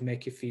designed to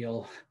make you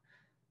feel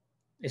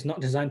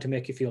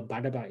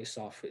bad about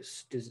yourself.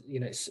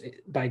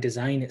 By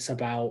design, it's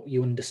about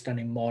you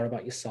understanding more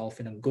about yourself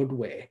in a good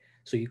way,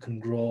 so you can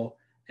grow,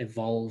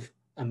 evolve,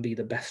 and be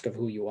the best of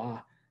who you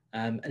are.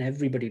 And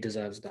everybody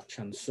deserves that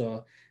chance.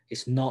 So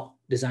it's not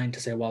designed to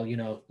say, well,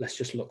 let's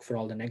just look for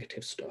all the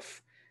negative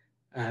stuff.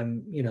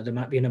 There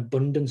might be an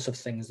abundance of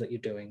things that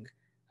you're doing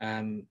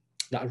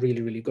that are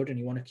really, really good, and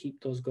you want to keep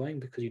those going,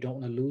 because you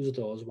don't want to lose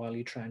those while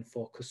you try and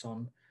focus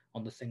on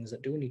the things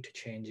that do need to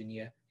change in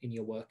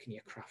your work, in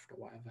your craft, or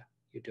whatever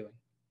you're doing.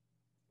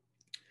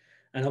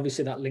 And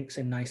obviously that links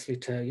in nicely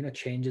to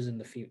changes in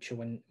the future.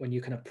 When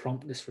you kind of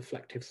prompt this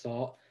reflective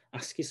thought,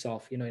 ask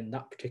yourself, in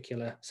that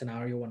particular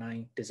scenario, when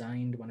I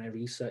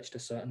researched a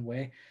certain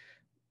way,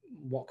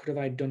 what could have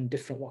I done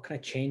different? What can I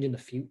change in the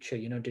future?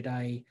 Did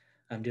I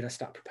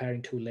start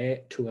preparing too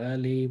late, too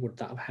early? Would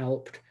that have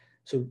helped?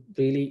 So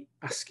really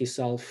ask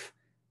yourself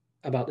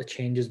about the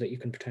changes that you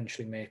can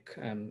potentially make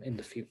in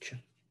the future.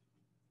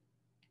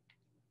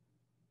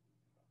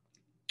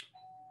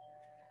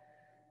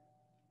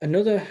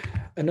 Another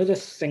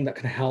thing that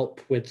can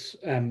help with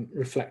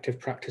reflective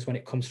practice when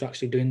it comes to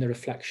actually doing the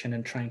reflection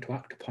and trying to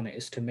act upon it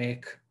is to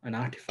make an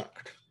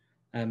artifact,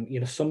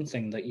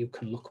 something that you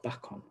can look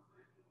back on.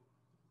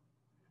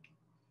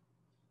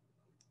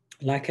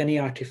 Like any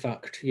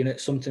artifact,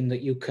 it's something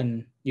that you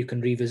can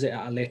revisit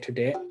at a later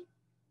date.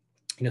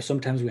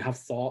 Sometimes we have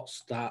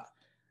thoughts that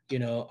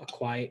are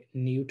quite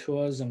new to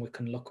us, and we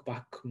can look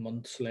back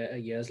months later,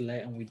 years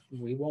later, and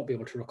we won't be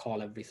able to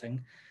recall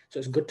everything. So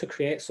it's good to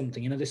create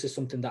something. This is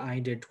something that I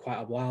did quite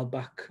a while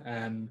back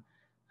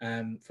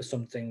for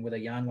something with a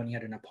Jan when he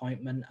had an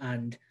appointment.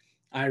 And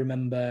I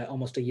remember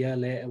almost a year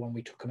later when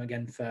we took him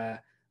again for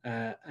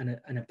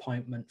an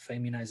appointment for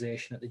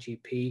immunization at the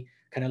GP,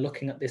 kind of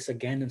looking at this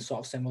again and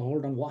sort of saying, well,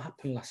 hold on, what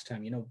happened last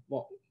time?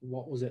 What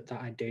was it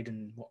that I did,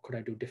 and what could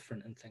I do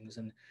different and things?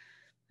 And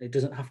it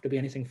doesn't have to be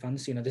anything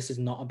fancy. This is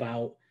not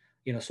about,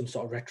 some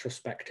sort of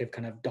retrospective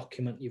kind of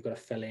document you've got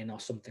to fill in or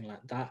something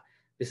like that.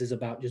 This is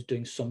about just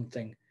doing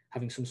something,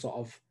 having some sort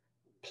of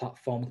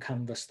platform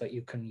canvas that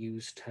you can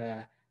use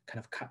to kind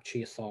of capture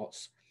your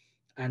thoughts.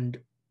 And,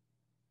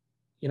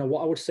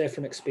 what I would say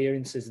from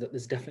experience is that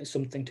there's definitely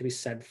something to be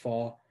said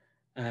for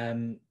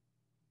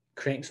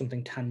creating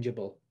something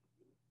tangible,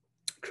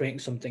 creating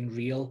something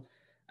real,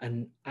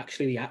 and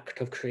actually the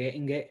act of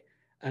creating it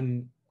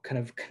kind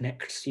of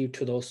connects you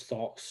to those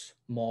thoughts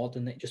more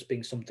than it just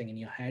being something in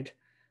your head.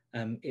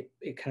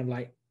 It kind of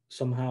like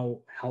somehow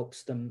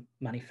helps them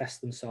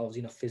manifest themselves,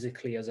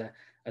 physically as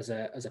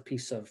a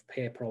piece of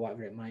paper or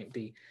whatever it might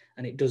be,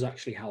 and it does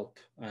actually help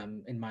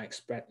in my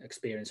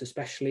experience,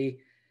 especially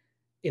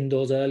in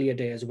those earlier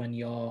days when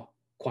you're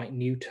quite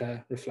new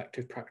to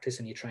reflective practice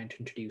and you're trying to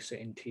introduce it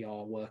into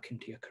your work,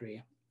 into your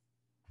career.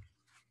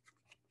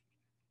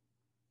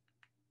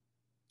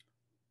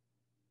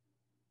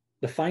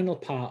 The final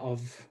part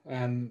of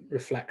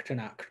reflect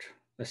and act,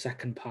 the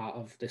second part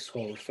of this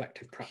whole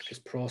reflective practice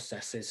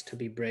process, is to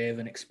be brave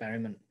and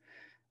experiment.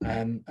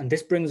 And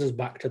this brings us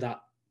back to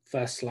that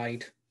first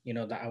slide,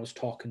 that I was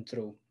talking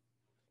through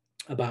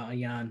about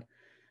Ayan.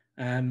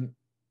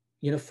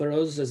 For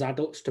us as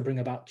adults to bring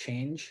about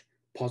change,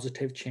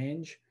 positive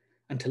change,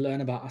 and to learn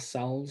about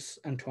ourselves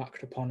and to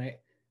act upon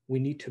it, we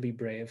need to be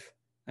brave.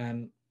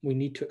 We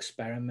need to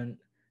experiment.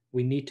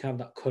 We need to have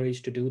that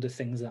courage to do the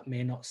things that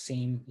may not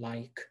seem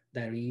like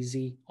they're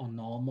easy or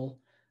normal,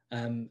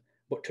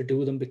 but to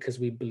do them because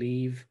we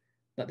believe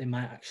that they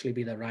might actually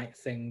be the right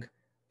thing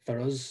for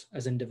us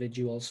as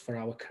individuals, for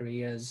our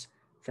careers,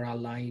 for our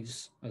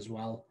lives as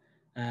well.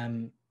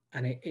 And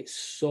it's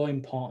so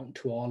important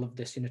to all of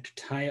this, to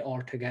tie it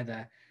all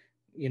together.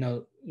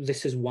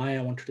 This is why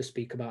I wanted to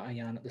speak about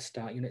Ayan at the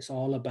start. It's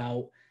all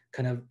about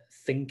kind of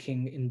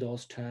thinking in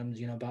those terms,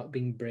 about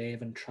being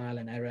brave and trial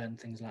and error and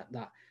things like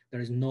that. There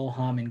is no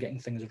harm in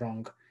getting things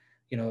wrong.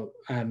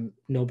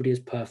 Nobody is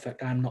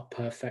perfect. I'm not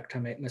perfect. I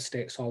make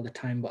mistakes all the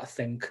time, but I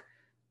think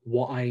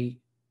what I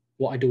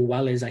do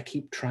well is I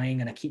keep trying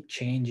and I keep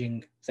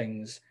changing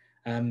things.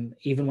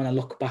 Even when I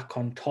look back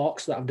on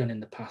talks that I've done in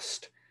the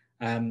past,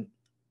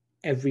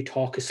 every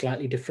talk is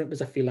slightly different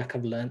because I feel like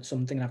I've learned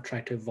something and I've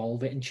tried to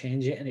evolve it and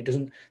change it.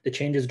 And the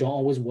changes don't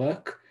always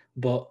work,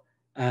 but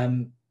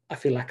I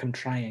feel like I'm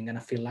trying, and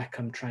I feel like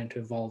I'm trying to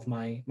evolve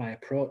my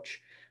approach.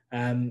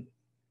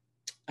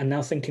 And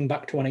now thinking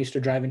back to when I used to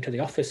drive into the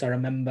office, I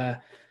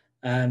remember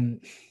it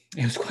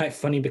was quite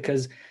funny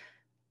because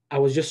I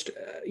was just,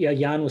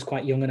 Jan was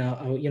quite young, and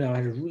I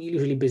had a really,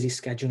 really busy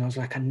schedule. And I was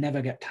like, I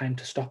never get time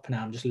to stop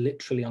now. I'm just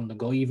literally on the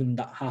go. Even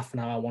that half an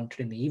hour I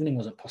wanted in the evening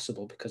wasn't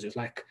possible because it was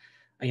like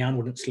Jan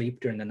wouldn't sleep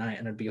during the night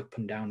and I'd be up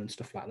and down and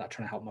stuff like that,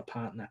 trying to help my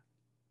partner.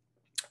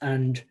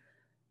 And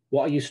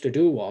what I used to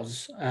do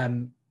was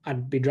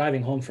I'd be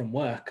driving home from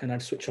work and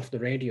I'd switch off the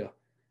radio.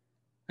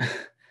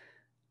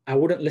 I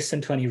wouldn't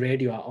listen to any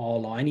radio at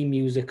all or any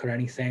music or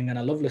anything. And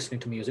I love listening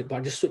to music, but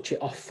I just switch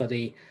it off for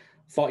the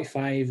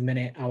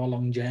 45-minute,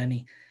 hour-long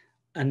journey.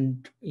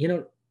 And,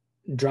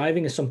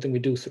 driving is something we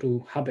do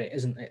through habit,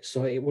 isn't it?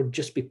 So it would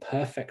just be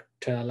perfect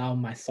to allow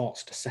my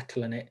thoughts to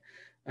settle in it.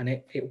 And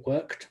it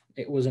worked.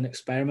 It was an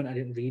experiment. I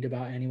didn't read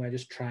about it anyway. I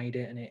just tried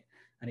it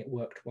and it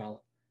worked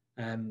well.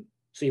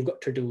 So you've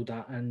got to do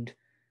that. And,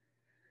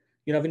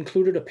 I've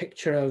included a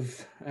picture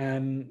of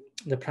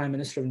the Prime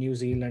Minister of New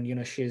Zealand.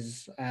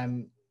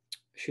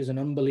 She's an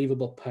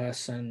unbelievable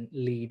person,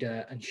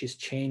 leader, and she's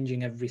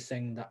changing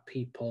everything that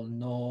people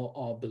know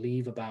or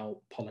believe about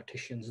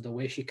politicians, the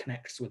way she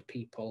connects with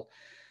people,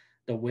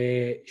 the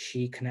way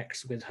she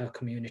connects with her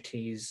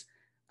communities,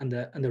 and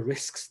the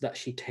risks that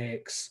she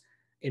takes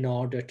in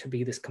order to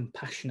be this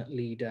compassionate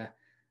leader,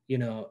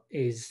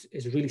 is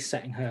really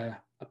setting her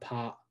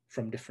apart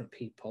from different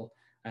people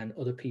and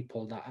other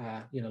people that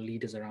are,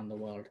 leaders around the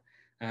world.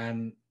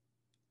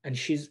 And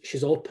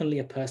she's openly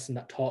a person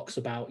that talks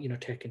about,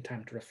 taking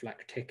time to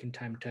reflect, taking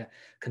time to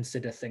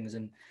consider things.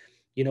 And,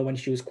 when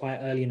she was quite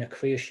early in her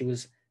career, she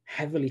was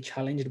heavily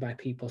challenged by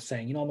people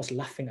saying, almost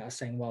laughing at her,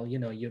 saying, well,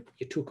 you're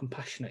too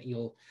compassionate.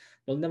 You'll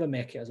never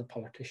make it as a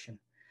politician.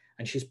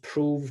 And she's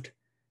proved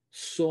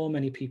so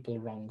many people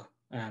wrong.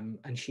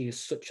 And she is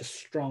such a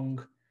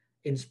strong,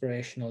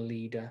 inspirational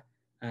leader.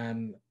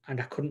 And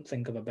I couldn't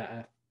think of a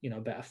better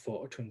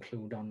photo to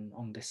include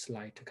on this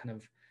slide to kind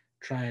of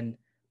try and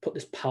put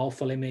this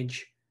powerful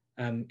image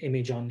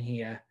on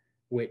here,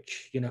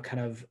 which kind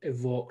of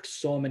evoked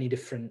so many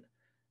different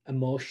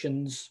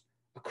emotions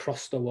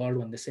across the world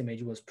when this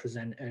image was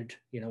presented.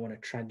 When a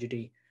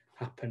tragedy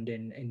happened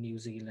in New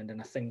Zealand,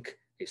 and I think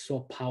it's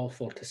so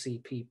powerful to see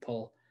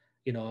people,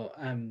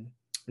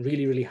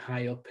 really, really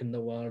high up in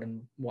the world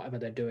and whatever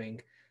they're doing,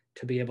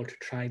 to be able to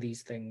try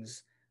these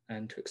things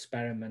and to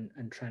experiment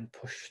and try and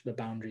push the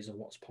boundaries of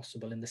what's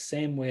possible in the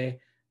same way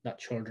that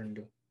children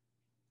do.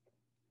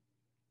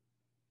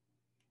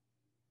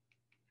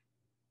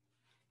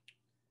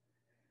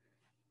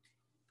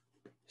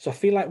 So I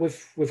feel like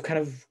we've kind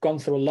of gone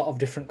through a lot of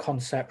different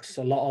concepts,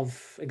 a lot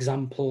of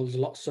examples,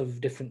 lots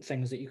of different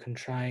things that you can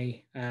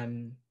try.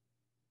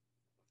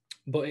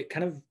 But it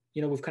kind of,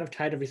 we've kind of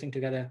tied everything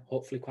together,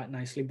 hopefully quite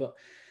nicely. But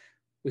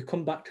we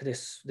come back to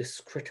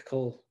this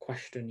critical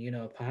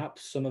question,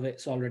 perhaps some of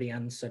it's already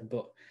answered,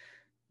 but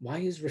why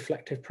is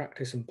reflective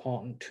practice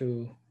important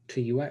to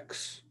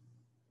UX?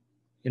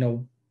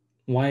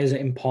 Why is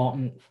it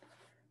important,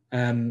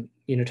 to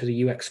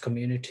the UX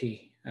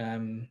community?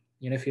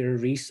 If you're a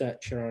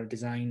researcher or a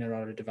designer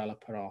or a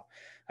developer or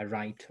a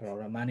writer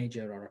or a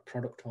manager or a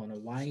product owner,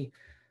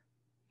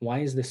 why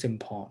is this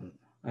important?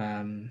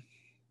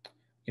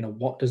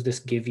 What does this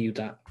give you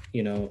that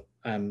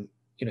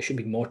should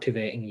be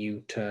motivating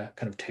you to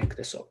kind of take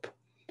this up?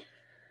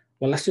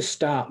 Well, let's just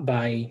start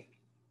by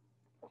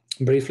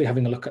briefly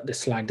having a look at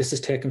this slide. This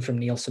is taken from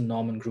Nielsen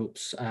Norman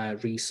Group's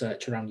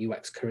research around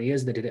UX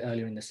careers. They did it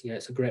earlier in this year.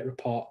 It's a great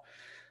report.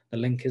 The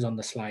link is on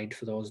the slide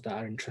for those that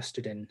are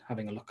interested in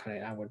having a look at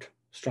it. I would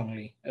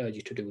strongly urge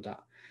you to do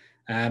that.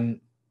 And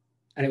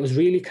it was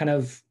really kind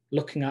of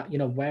looking at,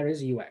 where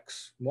is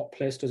UX? What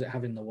place does it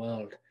have in the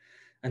world?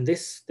 And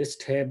this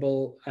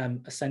table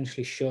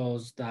essentially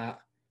shows that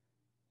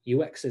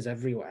UX is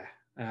everywhere.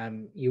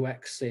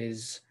 UX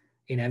is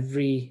in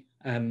every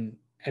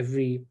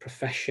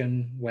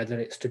profession, whether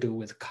it's to do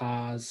with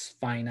cars,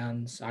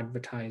 finance,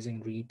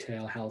 advertising,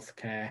 retail,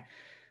 healthcare.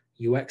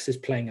 UX is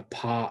playing a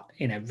part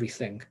in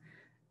everything.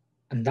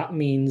 And that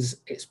means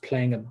it's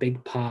playing a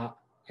big part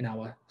in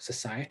our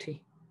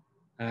society.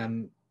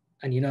 And,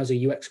 as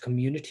a UX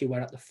community, we're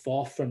at the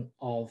forefront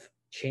of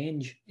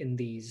change in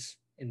these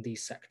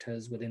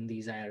sectors, within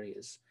these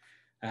areas.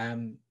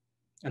 And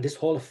this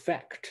whole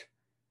effect,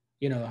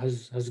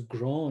 has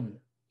grown,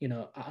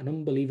 at an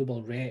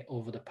unbelievable rate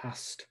over the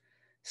past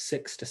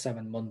 6 to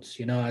 7 months.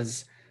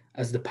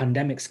 As the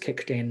pandemic's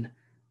kicked in,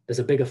 there's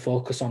a bigger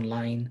focus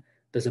online.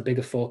 There's a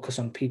bigger focus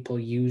on people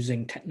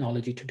using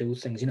technology to do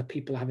things.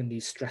 People are having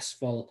these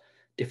stressful,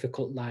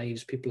 difficult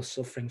lives. People are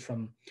suffering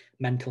from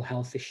mental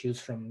health issues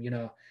from,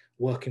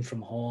 working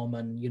from home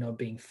and,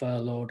 being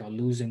furloughed or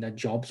losing their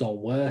jobs, or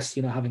worse,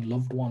 having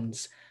loved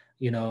ones,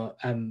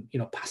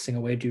 passing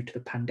away due to the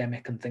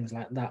pandemic and things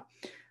like that.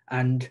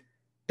 And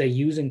they're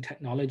using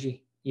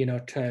technology,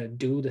 to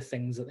do the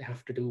things that they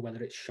have to do,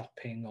 whether it's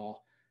shopping or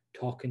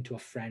talking to a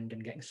friend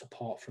and getting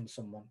support from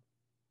someone.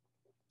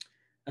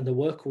 And the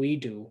work we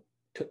do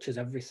touches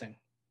everything.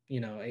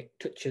 It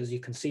touches, you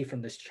can see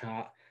from this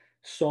chart,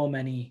 so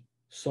many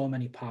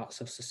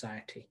parts of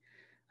society.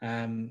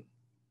 And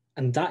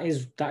that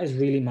is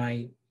really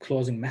my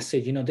closing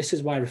message. This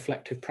is why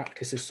reflective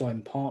practice is so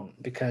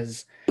important,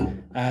 because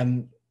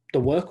the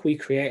work we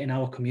create in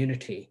our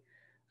community,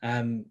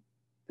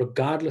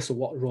 regardless of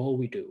what role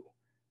we do,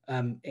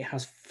 it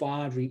has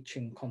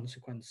far-reaching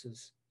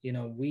consequences.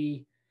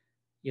 We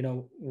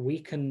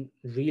can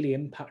really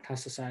impact our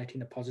society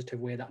in a positive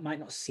way. That might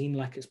not seem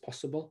like it's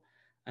possible,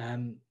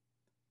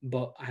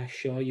 but I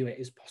assure you it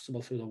is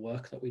possible through the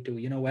work that we do.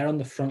 We're on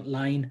the front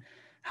line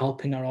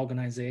helping our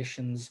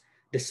organizations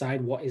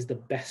decide what is the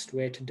best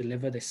way to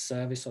deliver this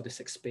service or this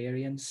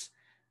experience.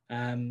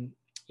 To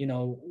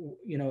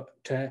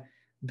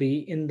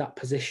be in that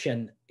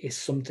position is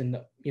something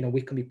that,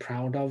 we can be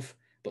proud of,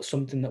 but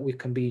something that we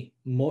can be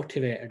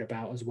motivated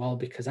about as well,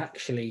 because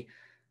actually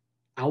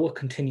our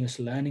continuous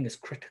learning is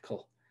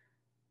critical.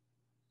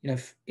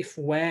 If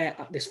we're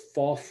at this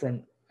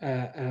forefront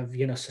of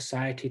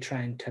society,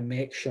 trying to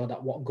make sure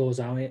that what goes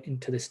out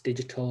into this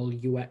digital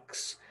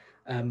UX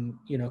kind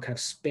of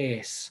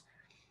space,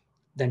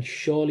 then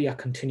surely our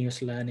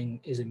continuous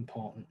learning is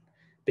important,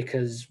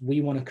 because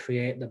we want to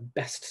create the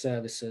best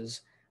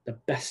services, the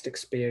best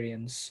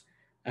experience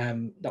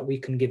that we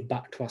can give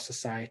back to our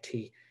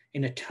society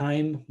in a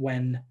time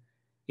when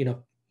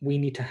we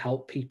need to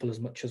help people as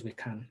much as we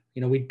can.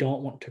 We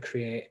don't want to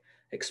create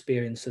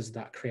experiences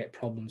that create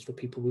problems for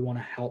people. We want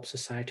to help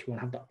society. We want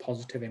to have that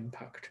positive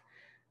impact.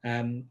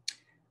 And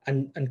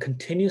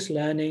continuous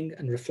learning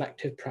and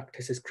reflective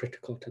practice is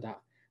critical to that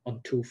on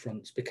two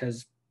fronts,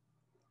 because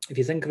if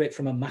you think of it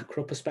from a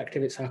macro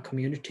perspective, it's our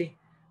community.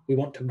 We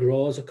want to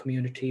grow as a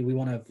community. We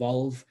want to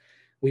evolve.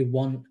 We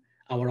want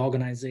our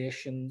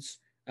organizations,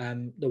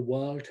 the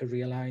world, to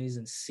realize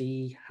and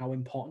see how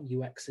important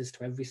UX is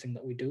to everything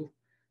that we do.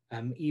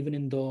 Even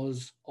in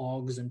those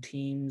orgs and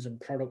teams and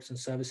products and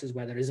services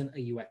where there isn't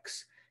a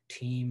UX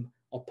team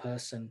or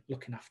person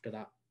looking after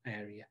that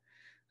area.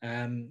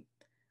 And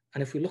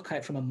if we look at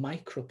it from a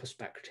micro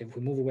perspective,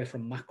 we move away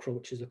from macro,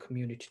 which is the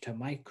community, to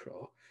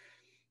micro.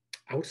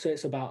 I would say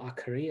it's about our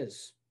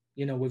careers.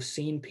 We've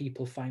seen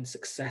people find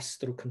success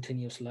through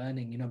continuous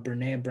learning.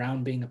 Brené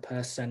Brown being a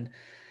person,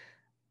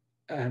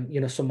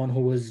 someone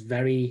who was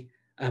very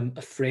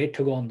afraid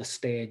to go on the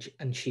stage,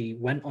 and she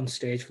went on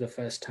stage for the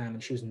first time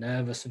and she was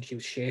nervous and she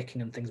was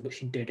shaking and things, but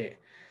she did it.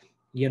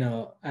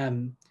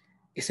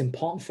 It's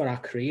important for our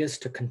careers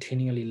to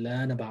continually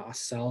learn about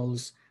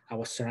ourselves,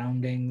 our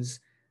surroundings,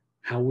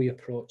 how we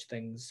approach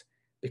things,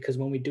 because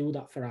when we do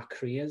that for our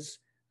careers,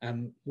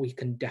 we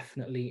can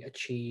definitely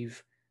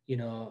achieve,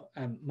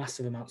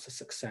 massive amounts of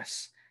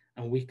success,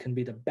 and we can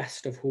be the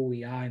best of who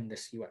we are in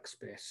this UX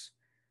space.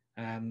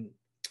 And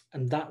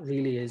that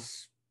really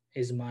is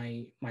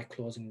my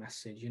closing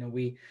message.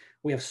 We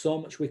have so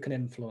much we can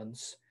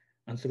influence,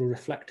 and through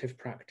reflective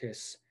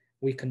practice,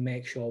 we can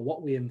make sure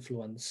what we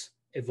influence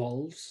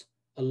evolves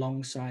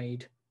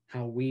alongside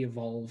how we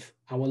evolve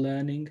our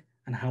learning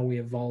and how we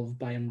evolve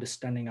by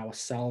understanding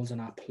ourselves and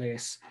our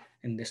place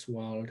in this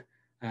world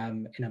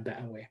in a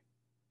better way.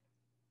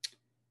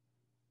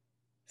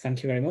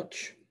 Thank you very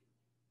much.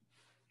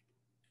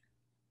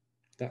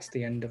 That's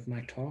the end of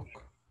my talk.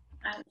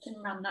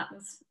 Imran, that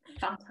was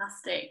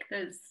fantastic.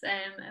 There's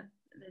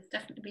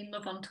definitely been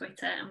love on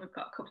Twitter, and we've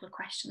got a couple of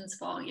questions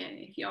for you,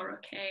 if you're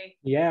okay.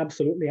 Yeah,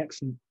 absolutely,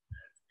 excellent.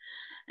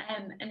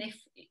 And if,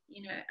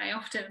 you know, I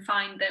often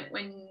find that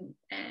when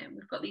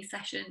we've got these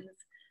sessions,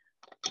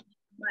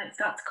 might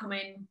start to come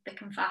in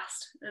thick and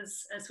fast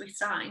as we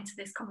start into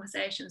this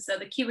conversation. So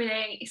the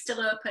Q&A is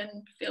still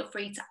open. Feel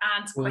free to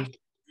add questions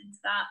into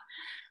that.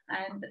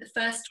 But the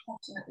first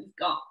question that we've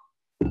got: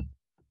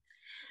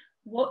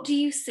 what do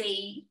you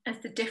see as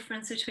the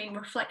difference between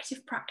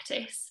reflective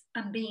practice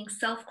and being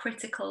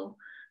self-critical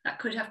that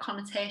could have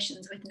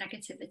connotations with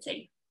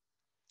negativity?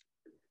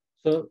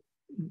 So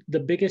the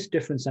biggest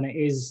difference, and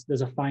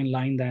there's a fine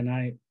line there, and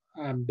I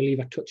believe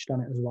I touched on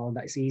it as well,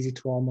 that it's easy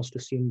to almost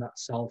assume that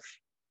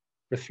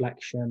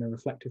self-reflection and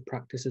reflective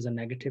practice is a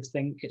negative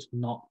thing. It's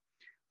not.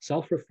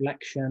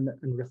 Self-reflection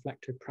and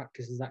reflective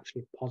practice is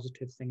actually a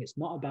positive thing. It's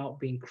not about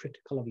being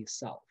critical of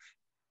yourself.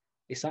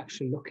 It's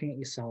actually looking at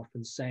yourself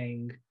and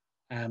saying,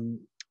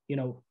 you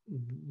know,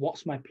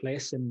 what's my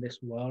place in this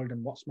world,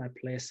 and what's my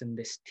place in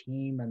this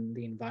team and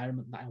the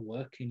environment that I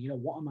work in? You know,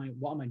 what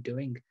am I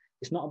doing?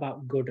 It's not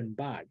about good and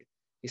bad.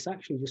 It's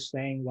actually just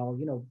saying, well,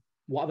 you know,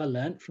 what have I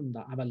learned from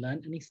that? Have I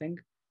learned anything?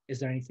 Is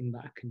there anything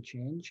that I can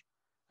change?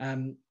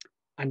 And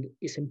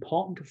it's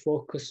important to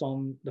focus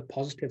on the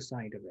positive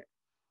side of it,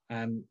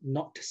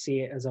 not to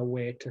see it as a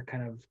way to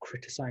kind of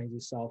criticize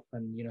yourself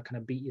and, you know, kind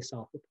of beat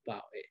yourself up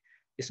about it.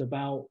 It's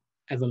about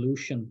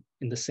evolution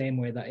in the same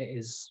way that it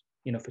is,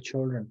 you know, for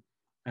children.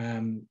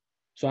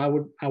 So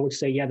I would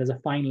say, yeah, there's a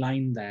fine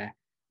line there,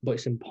 but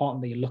it's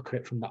important that you look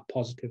at it from that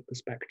positive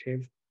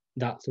perspective,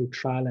 that through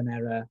trial and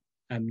error,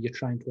 you're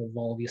trying to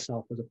evolve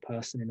yourself as a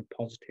person in a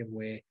positive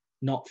way,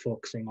 not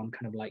focusing on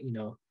kind of like, you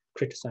know,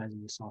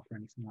 criticizing yourself or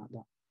anything like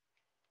that.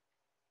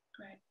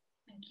 Great,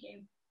 thank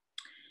you.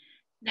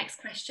 Next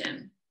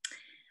question.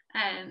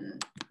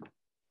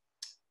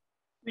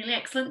 Really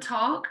excellent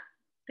talk.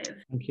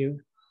 Thank you.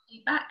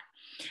 Feedback.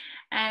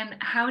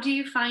 How do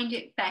you find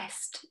it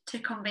best to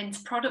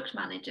convince product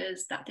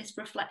managers that this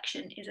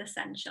reflection is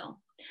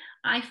essential?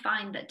 I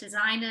find that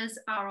designers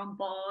are on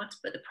board,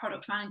 but the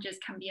product managers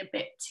can be a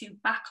bit too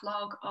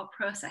backlog or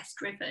process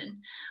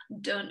driven,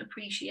 and don't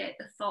appreciate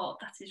the thought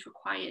that is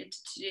required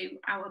to do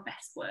our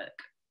best work.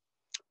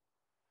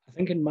 I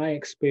think in my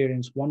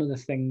experience, one of the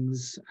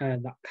things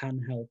that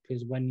can help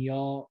is when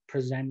you're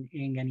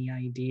presenting any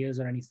ideas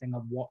or anything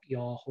of what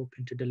you're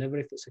hoping to deliver,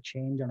 if it's a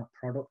change on a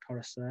product or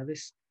a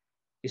service,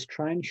 is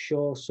try and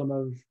show some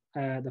of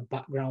the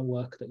background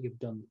work that you've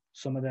done,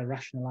 some of the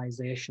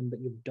rationalization that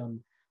you've done.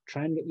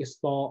 Try and get your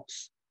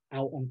thoughts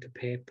out onto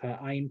paper.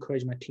 I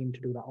encourage my team to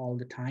do that all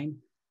the time.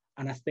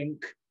 And I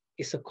think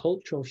it's a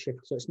cultural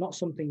shift. So it's not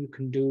something you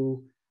can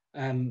do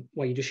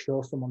where you just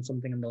show someone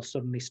something and they'll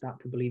suddenly start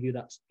to believe you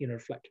that, you know,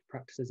 reflective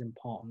practice is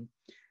important.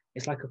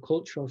 It's like a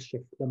cultural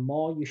shift. The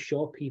more you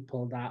show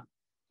people that,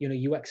 you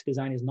know, UX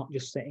design is not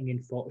just sitting in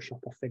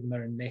Photoshop or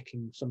Figma and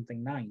making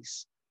something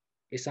nice.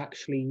 It's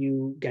actually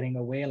you getting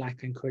away,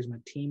 like I encourage my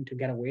team to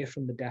get away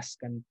from the desk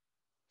and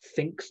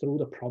think through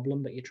the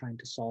problem that you're trying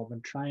to solve,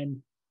 and try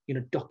and, you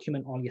know,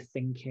 document all your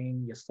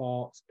thinking, your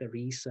thoughts, the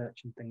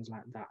research and things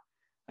like that.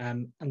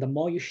 And the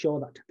more you show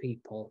that to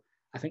people,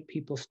 I think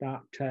people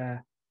start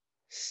to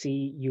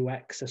see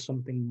UX as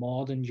something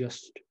more than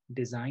just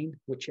design,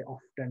 which it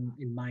often,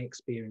 in my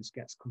experience,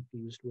 gets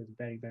confused with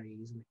very, very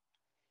easily.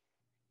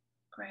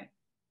 Great,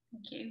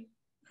 thank you.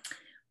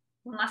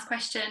 One last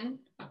question.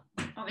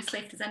 Obviously,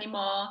 if there's any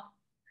more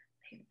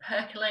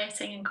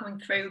percolating and coming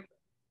through,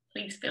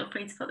 please feel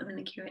free to put them in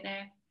the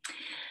Q&A.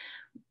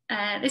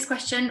 This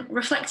question: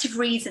 reflective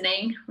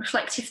reasoning,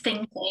 reflective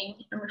thinking,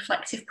 and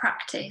reflective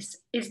practice.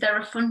 Is there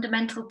a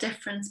fundamental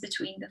difference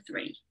between the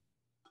three?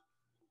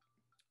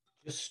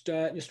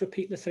 Just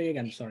repeat the three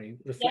again, sorry.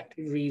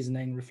 Reflective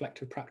reasoning,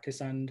 reflective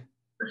practice, and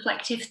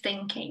reflective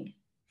thinking.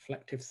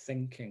 Reflective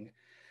thinking.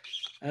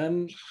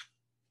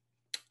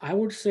 I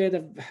would say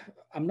that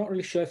I'm not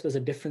really sure if there's a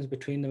difference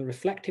between them.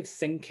 Reflective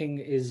thinking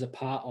is a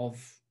part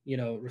of, you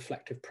know,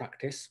 reflective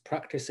practice.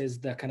 Practice is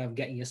the kind of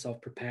getting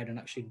yourself prepared and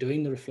actually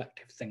doing the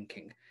reflective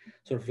thinking.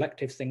 So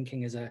reflective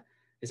thinking is a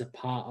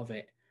part of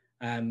it.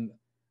 And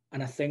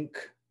I think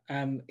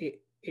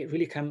it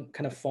really kind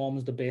of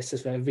forms the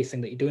basis for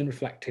everything that you do in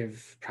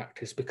reflective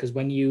practice, because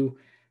when you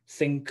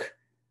think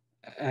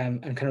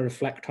and kind of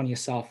reflect on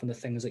yourself and the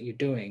things that you're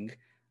doing,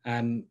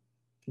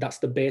 that's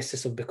the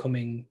basis of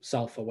becoming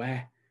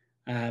self-aware.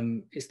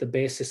 It's the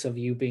basis of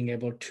you being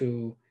able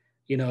to,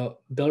 you know,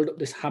 build up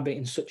this habit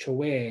in such a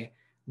way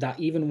that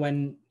even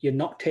when you're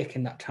not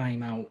taking that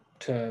time out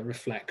to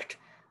reflect,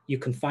 you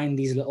can find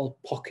these little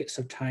pockets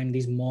of time,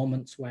 these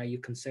moments where you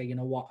can say, you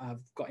know what,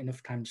 I've got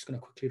enough time, I'm just going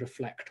to quickly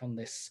reflect on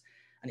this.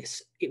 And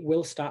it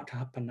will start to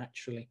happen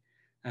naturally.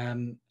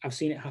 I've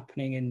seen it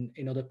happening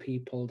in other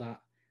people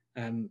that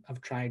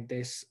have tried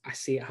this. I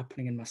see it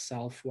happening in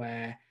myself,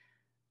 where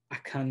I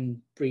can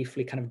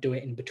briefly kind of do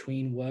it in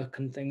between work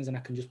and things, and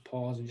I can just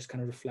pause and just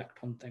kind of reflect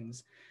on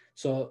things.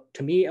 So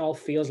to me, it all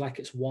feels like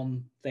it's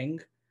one thing.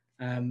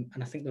 And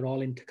I think they're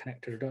all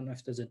interconnected. I don't know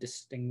if there's a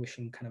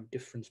distinguishing kind of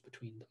difference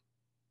between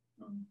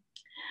them.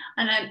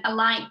 And I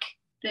like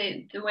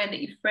the way that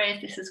you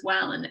phrase this as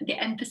well, and the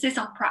emphasis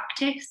on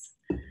practice.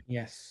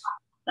 Yes.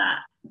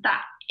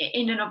 That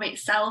in and of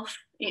itself,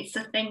 it's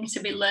a thing to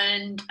be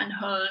learned and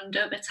honed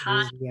over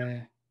time.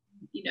 Yeah.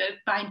 You know,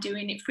 by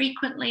doing it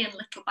frequently and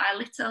little by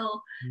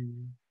little,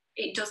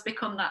 it does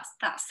become that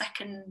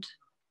second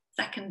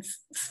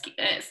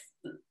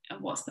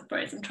what's the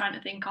phrase I'm trying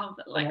to think of?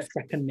 Like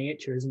second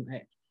nature, isn't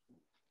it?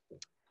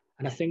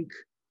 And I think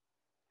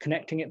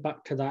connecting it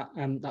back to that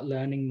that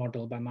learning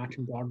model by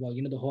Martin Broadwell,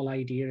 you know, the whole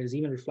idea is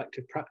even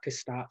reflective practice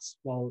starts,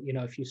 well, you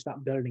know, if you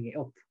start building it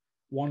up,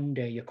 one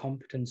day your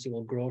competency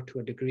will grow to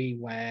a degree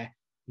where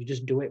you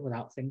just do it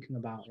without thinking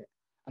about it.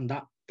 And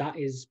that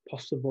is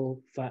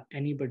possible for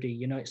anybody.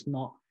 You know, it's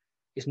not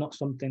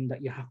something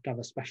that you have to have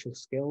a special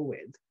skill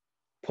with.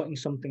 Putting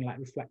something like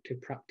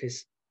reflective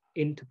practice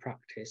into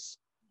practice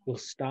will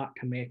start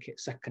to make it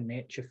second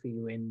nature for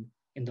you in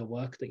the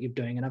work that you're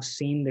doing. And I've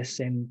seen this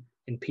in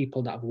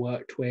people that I've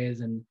worked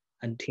with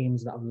and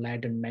teams that I've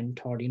led and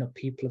mentored. You know,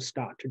 people have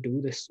started to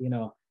do this, you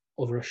know,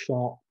 over a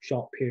short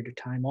period of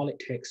time. All it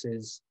takes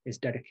is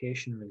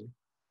dedication, really.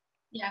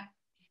 Yeah,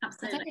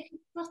 absolutely. I don't know if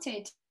you've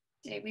spotted,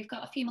 we've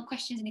got a few more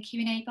questions in the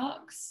Q&A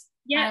box.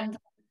 Yeah. And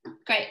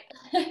great.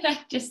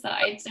 Just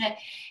thought I'd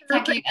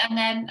thank you.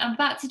 And I'm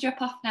about to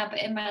drop off now, but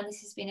Imran,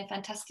 this has been a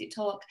fantastic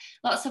talk.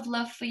 Lots of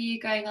love for you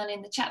going on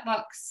in the chat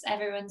box.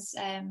 Everyone's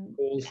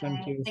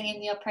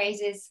singing your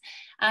praises.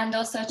 And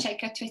also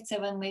check your Twitter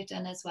when we're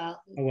done as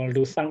well. I will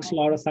do. Thanks,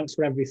 Laura. Thanks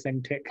for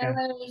everything. Take care.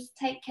 No worries.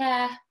 Take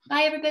care.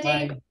 Bye, everybody.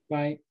 Bye.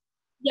 Bye.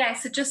 Yeah,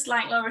 so just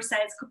like Laura says,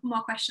 a couple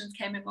more questions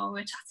came in while we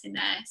were chatting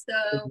there.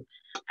 So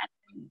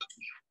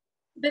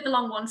a bit of a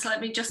long one, so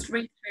let me just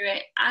read through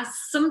it. As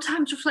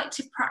sometimes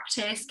reflective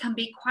practice can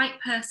be quite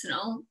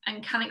personal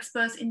and can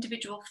expose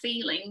individual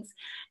feelings,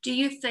 do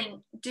you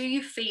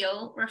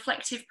feel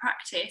reflective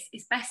practice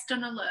is best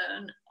done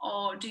alone,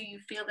 or do you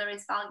feel there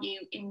is value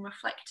in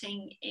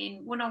reflecting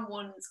in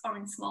one-on-ones or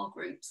in small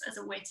groups as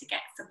a way to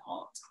get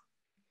support?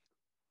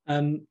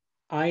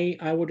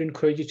 I would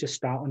encourage you to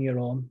start on your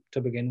own to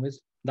begin with.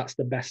 That's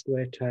the best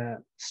way to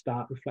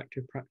start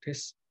reflective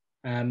practice.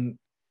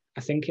 I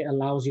think it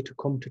allows you to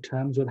come to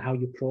terms with how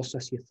you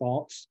process your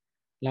thoughts,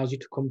 allows you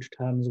to come to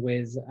terms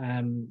with,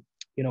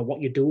 you know,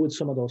 what you do with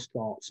some of those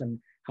thoughts and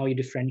how you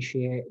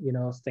differentiate, you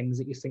know, things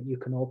that you think you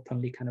can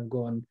openly kind of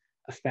go and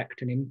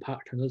affect and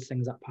impact and other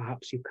things that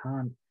perhaps you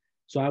can't.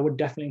 So I would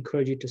definitely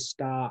encourage you to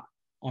start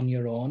on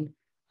your own.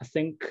 I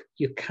think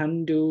you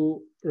can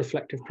do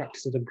reflective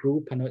practice as a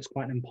group. I know it's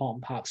quite an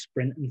important part of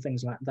sprint and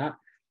things like that.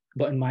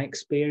 But in my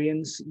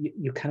experience,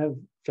 you kind of,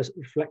 for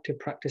reflective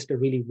practice to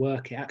really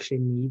work, it actually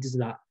needs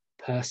that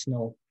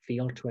personal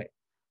feel to it.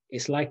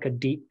 It's like a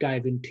deep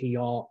dive into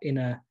your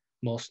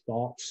innermost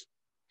thoughts.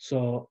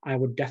 So I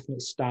would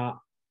definitely start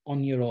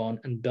on your own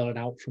and build it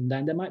out from there.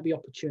 And there might be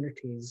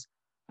opportunities,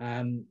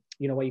 you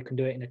know, where you can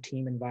do it in a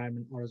team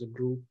environment or as a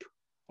group,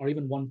 or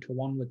even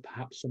one-to-one with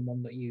perhaps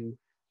someone that you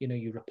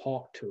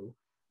report to.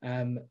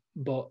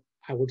 But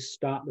I would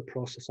start the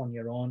process on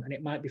your own. And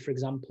it might be, for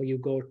example, you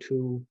go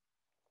to,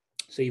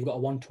 so you've got a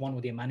one-to-one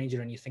with your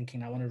manager and you're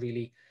thinking, I want to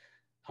really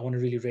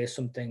raise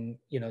something,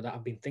 you know, that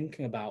I've been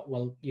thinking about.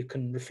 Well, you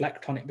can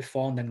reflect on it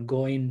before and then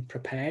go in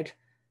prepared.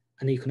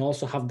 And you can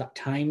also have that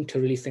time to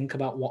really think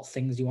about what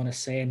things you want to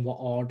say in what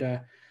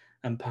order,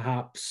 and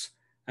perhaps,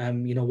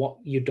 you know, what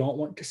you don't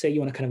want to say. You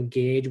want to kind of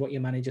gauge what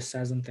your manager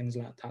says and things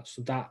like that.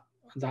 So that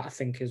I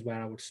think is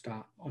where I would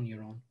start on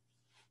your own.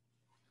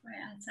 Great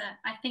answer.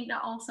 I think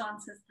that also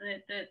answers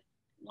the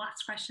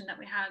last question that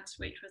we had,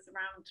 which was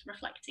around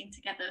reflecting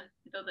together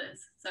with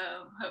others. So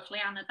hopefully,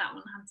 Anna, that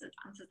one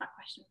answers that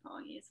question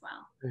for you as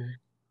well.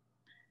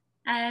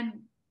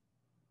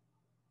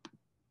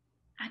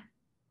 I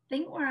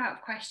think we're out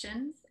of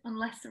questions,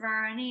 unless there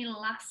are any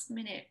last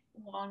minute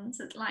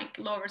ones. Like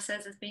Laura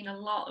says, there's been a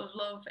lot of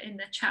love in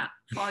the chat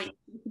for you.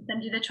 We can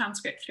send you the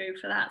transcript through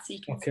for that, so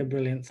you can. Okay,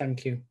 brilliant.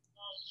 Thank you.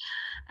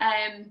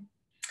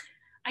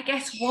 I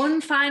guess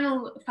one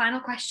final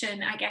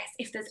question, I guess,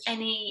 if there's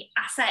any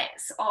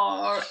assets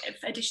or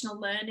if additional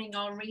learning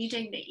or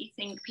reading that you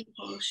think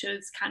people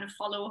should kind of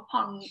follow up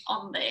on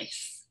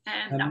this,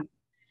 that would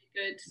be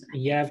good.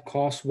 Yeah, of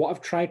course. What I've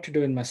tried to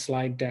do in my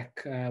slide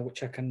deck,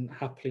 which I can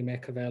happily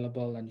make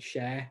available and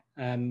share,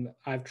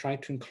 I've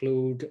tried to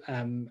include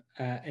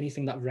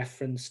anything that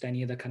referenced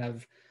any of the kind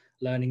of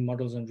learning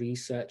models and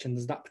research. And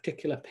there's that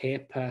particular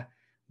paper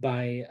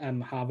by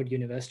Harvard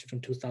University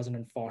from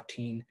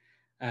 2014.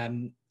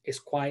 It's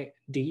quite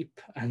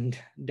deep and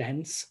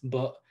dense,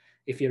 but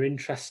if you're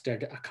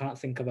interested, I can't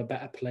think of a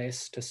better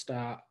place to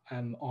start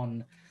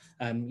on,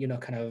 you know,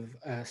 kind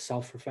of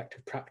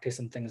self-reflective practice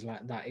and things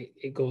like that.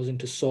 It goes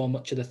into so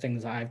much of the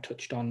things that I've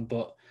touched on,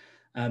 but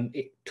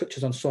it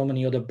touches on so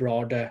many other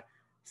broader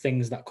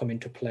things that come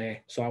into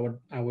play. So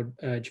I would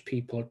urge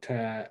people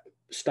to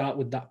start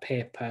with that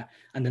paper,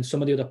 and then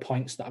some of the other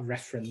points that I've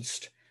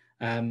referenced.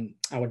 I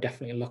would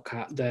definitely look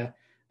at the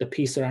the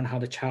piece around how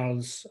the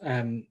child's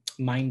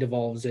mind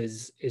evolves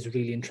is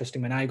really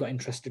interesting. When I got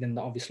interested in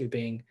that, obviously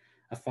being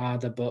a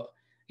father, but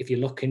if you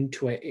look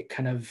into it, it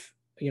kind of,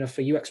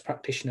 for UX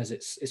practitioners,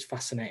 it's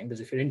fascinating, because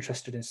if you're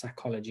interested in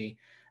psychology,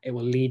 it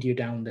will lead you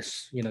down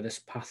this, this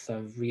path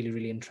of really,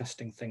 really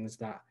interesting things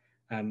that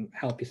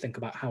help you think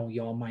about how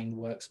your mind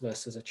works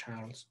versus a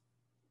child's.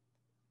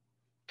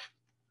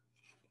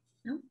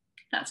 Oh,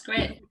 that's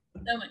great.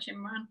 So much,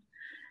 Imran.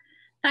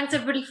 Thanks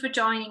everybody for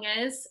joining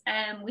us.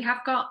 We have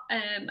got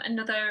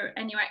another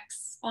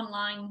NUX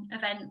online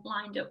event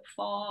lined up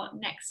for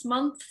next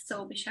month, so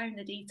we'll be sharing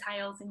the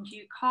details in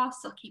due course,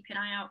 so keep an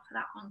eye out for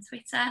that on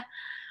Twitter.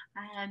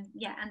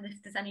 Yeah, and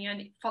if there's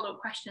any follow-up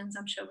questions,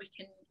 I'm sure we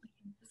can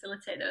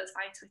facilitate those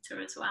via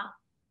Twitter as well.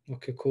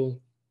 Okay,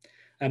 cool.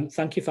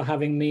 Thank you for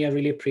having me. I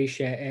really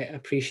appreciate it. I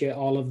appreciate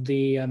all of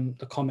the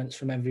comments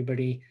from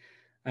everybody.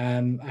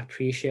 I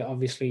appreciate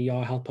obviously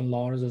your help and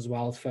Laura's as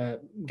well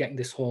for getting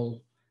this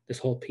whole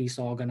piece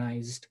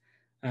organized.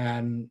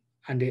 And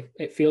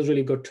it feels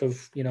really good to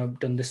have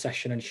done this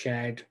session and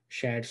shared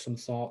some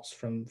thoughts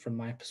from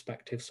my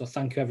perspective. So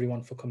thank you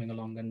everyone for coming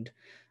along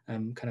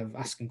and kind of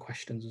asking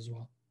questions as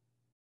well.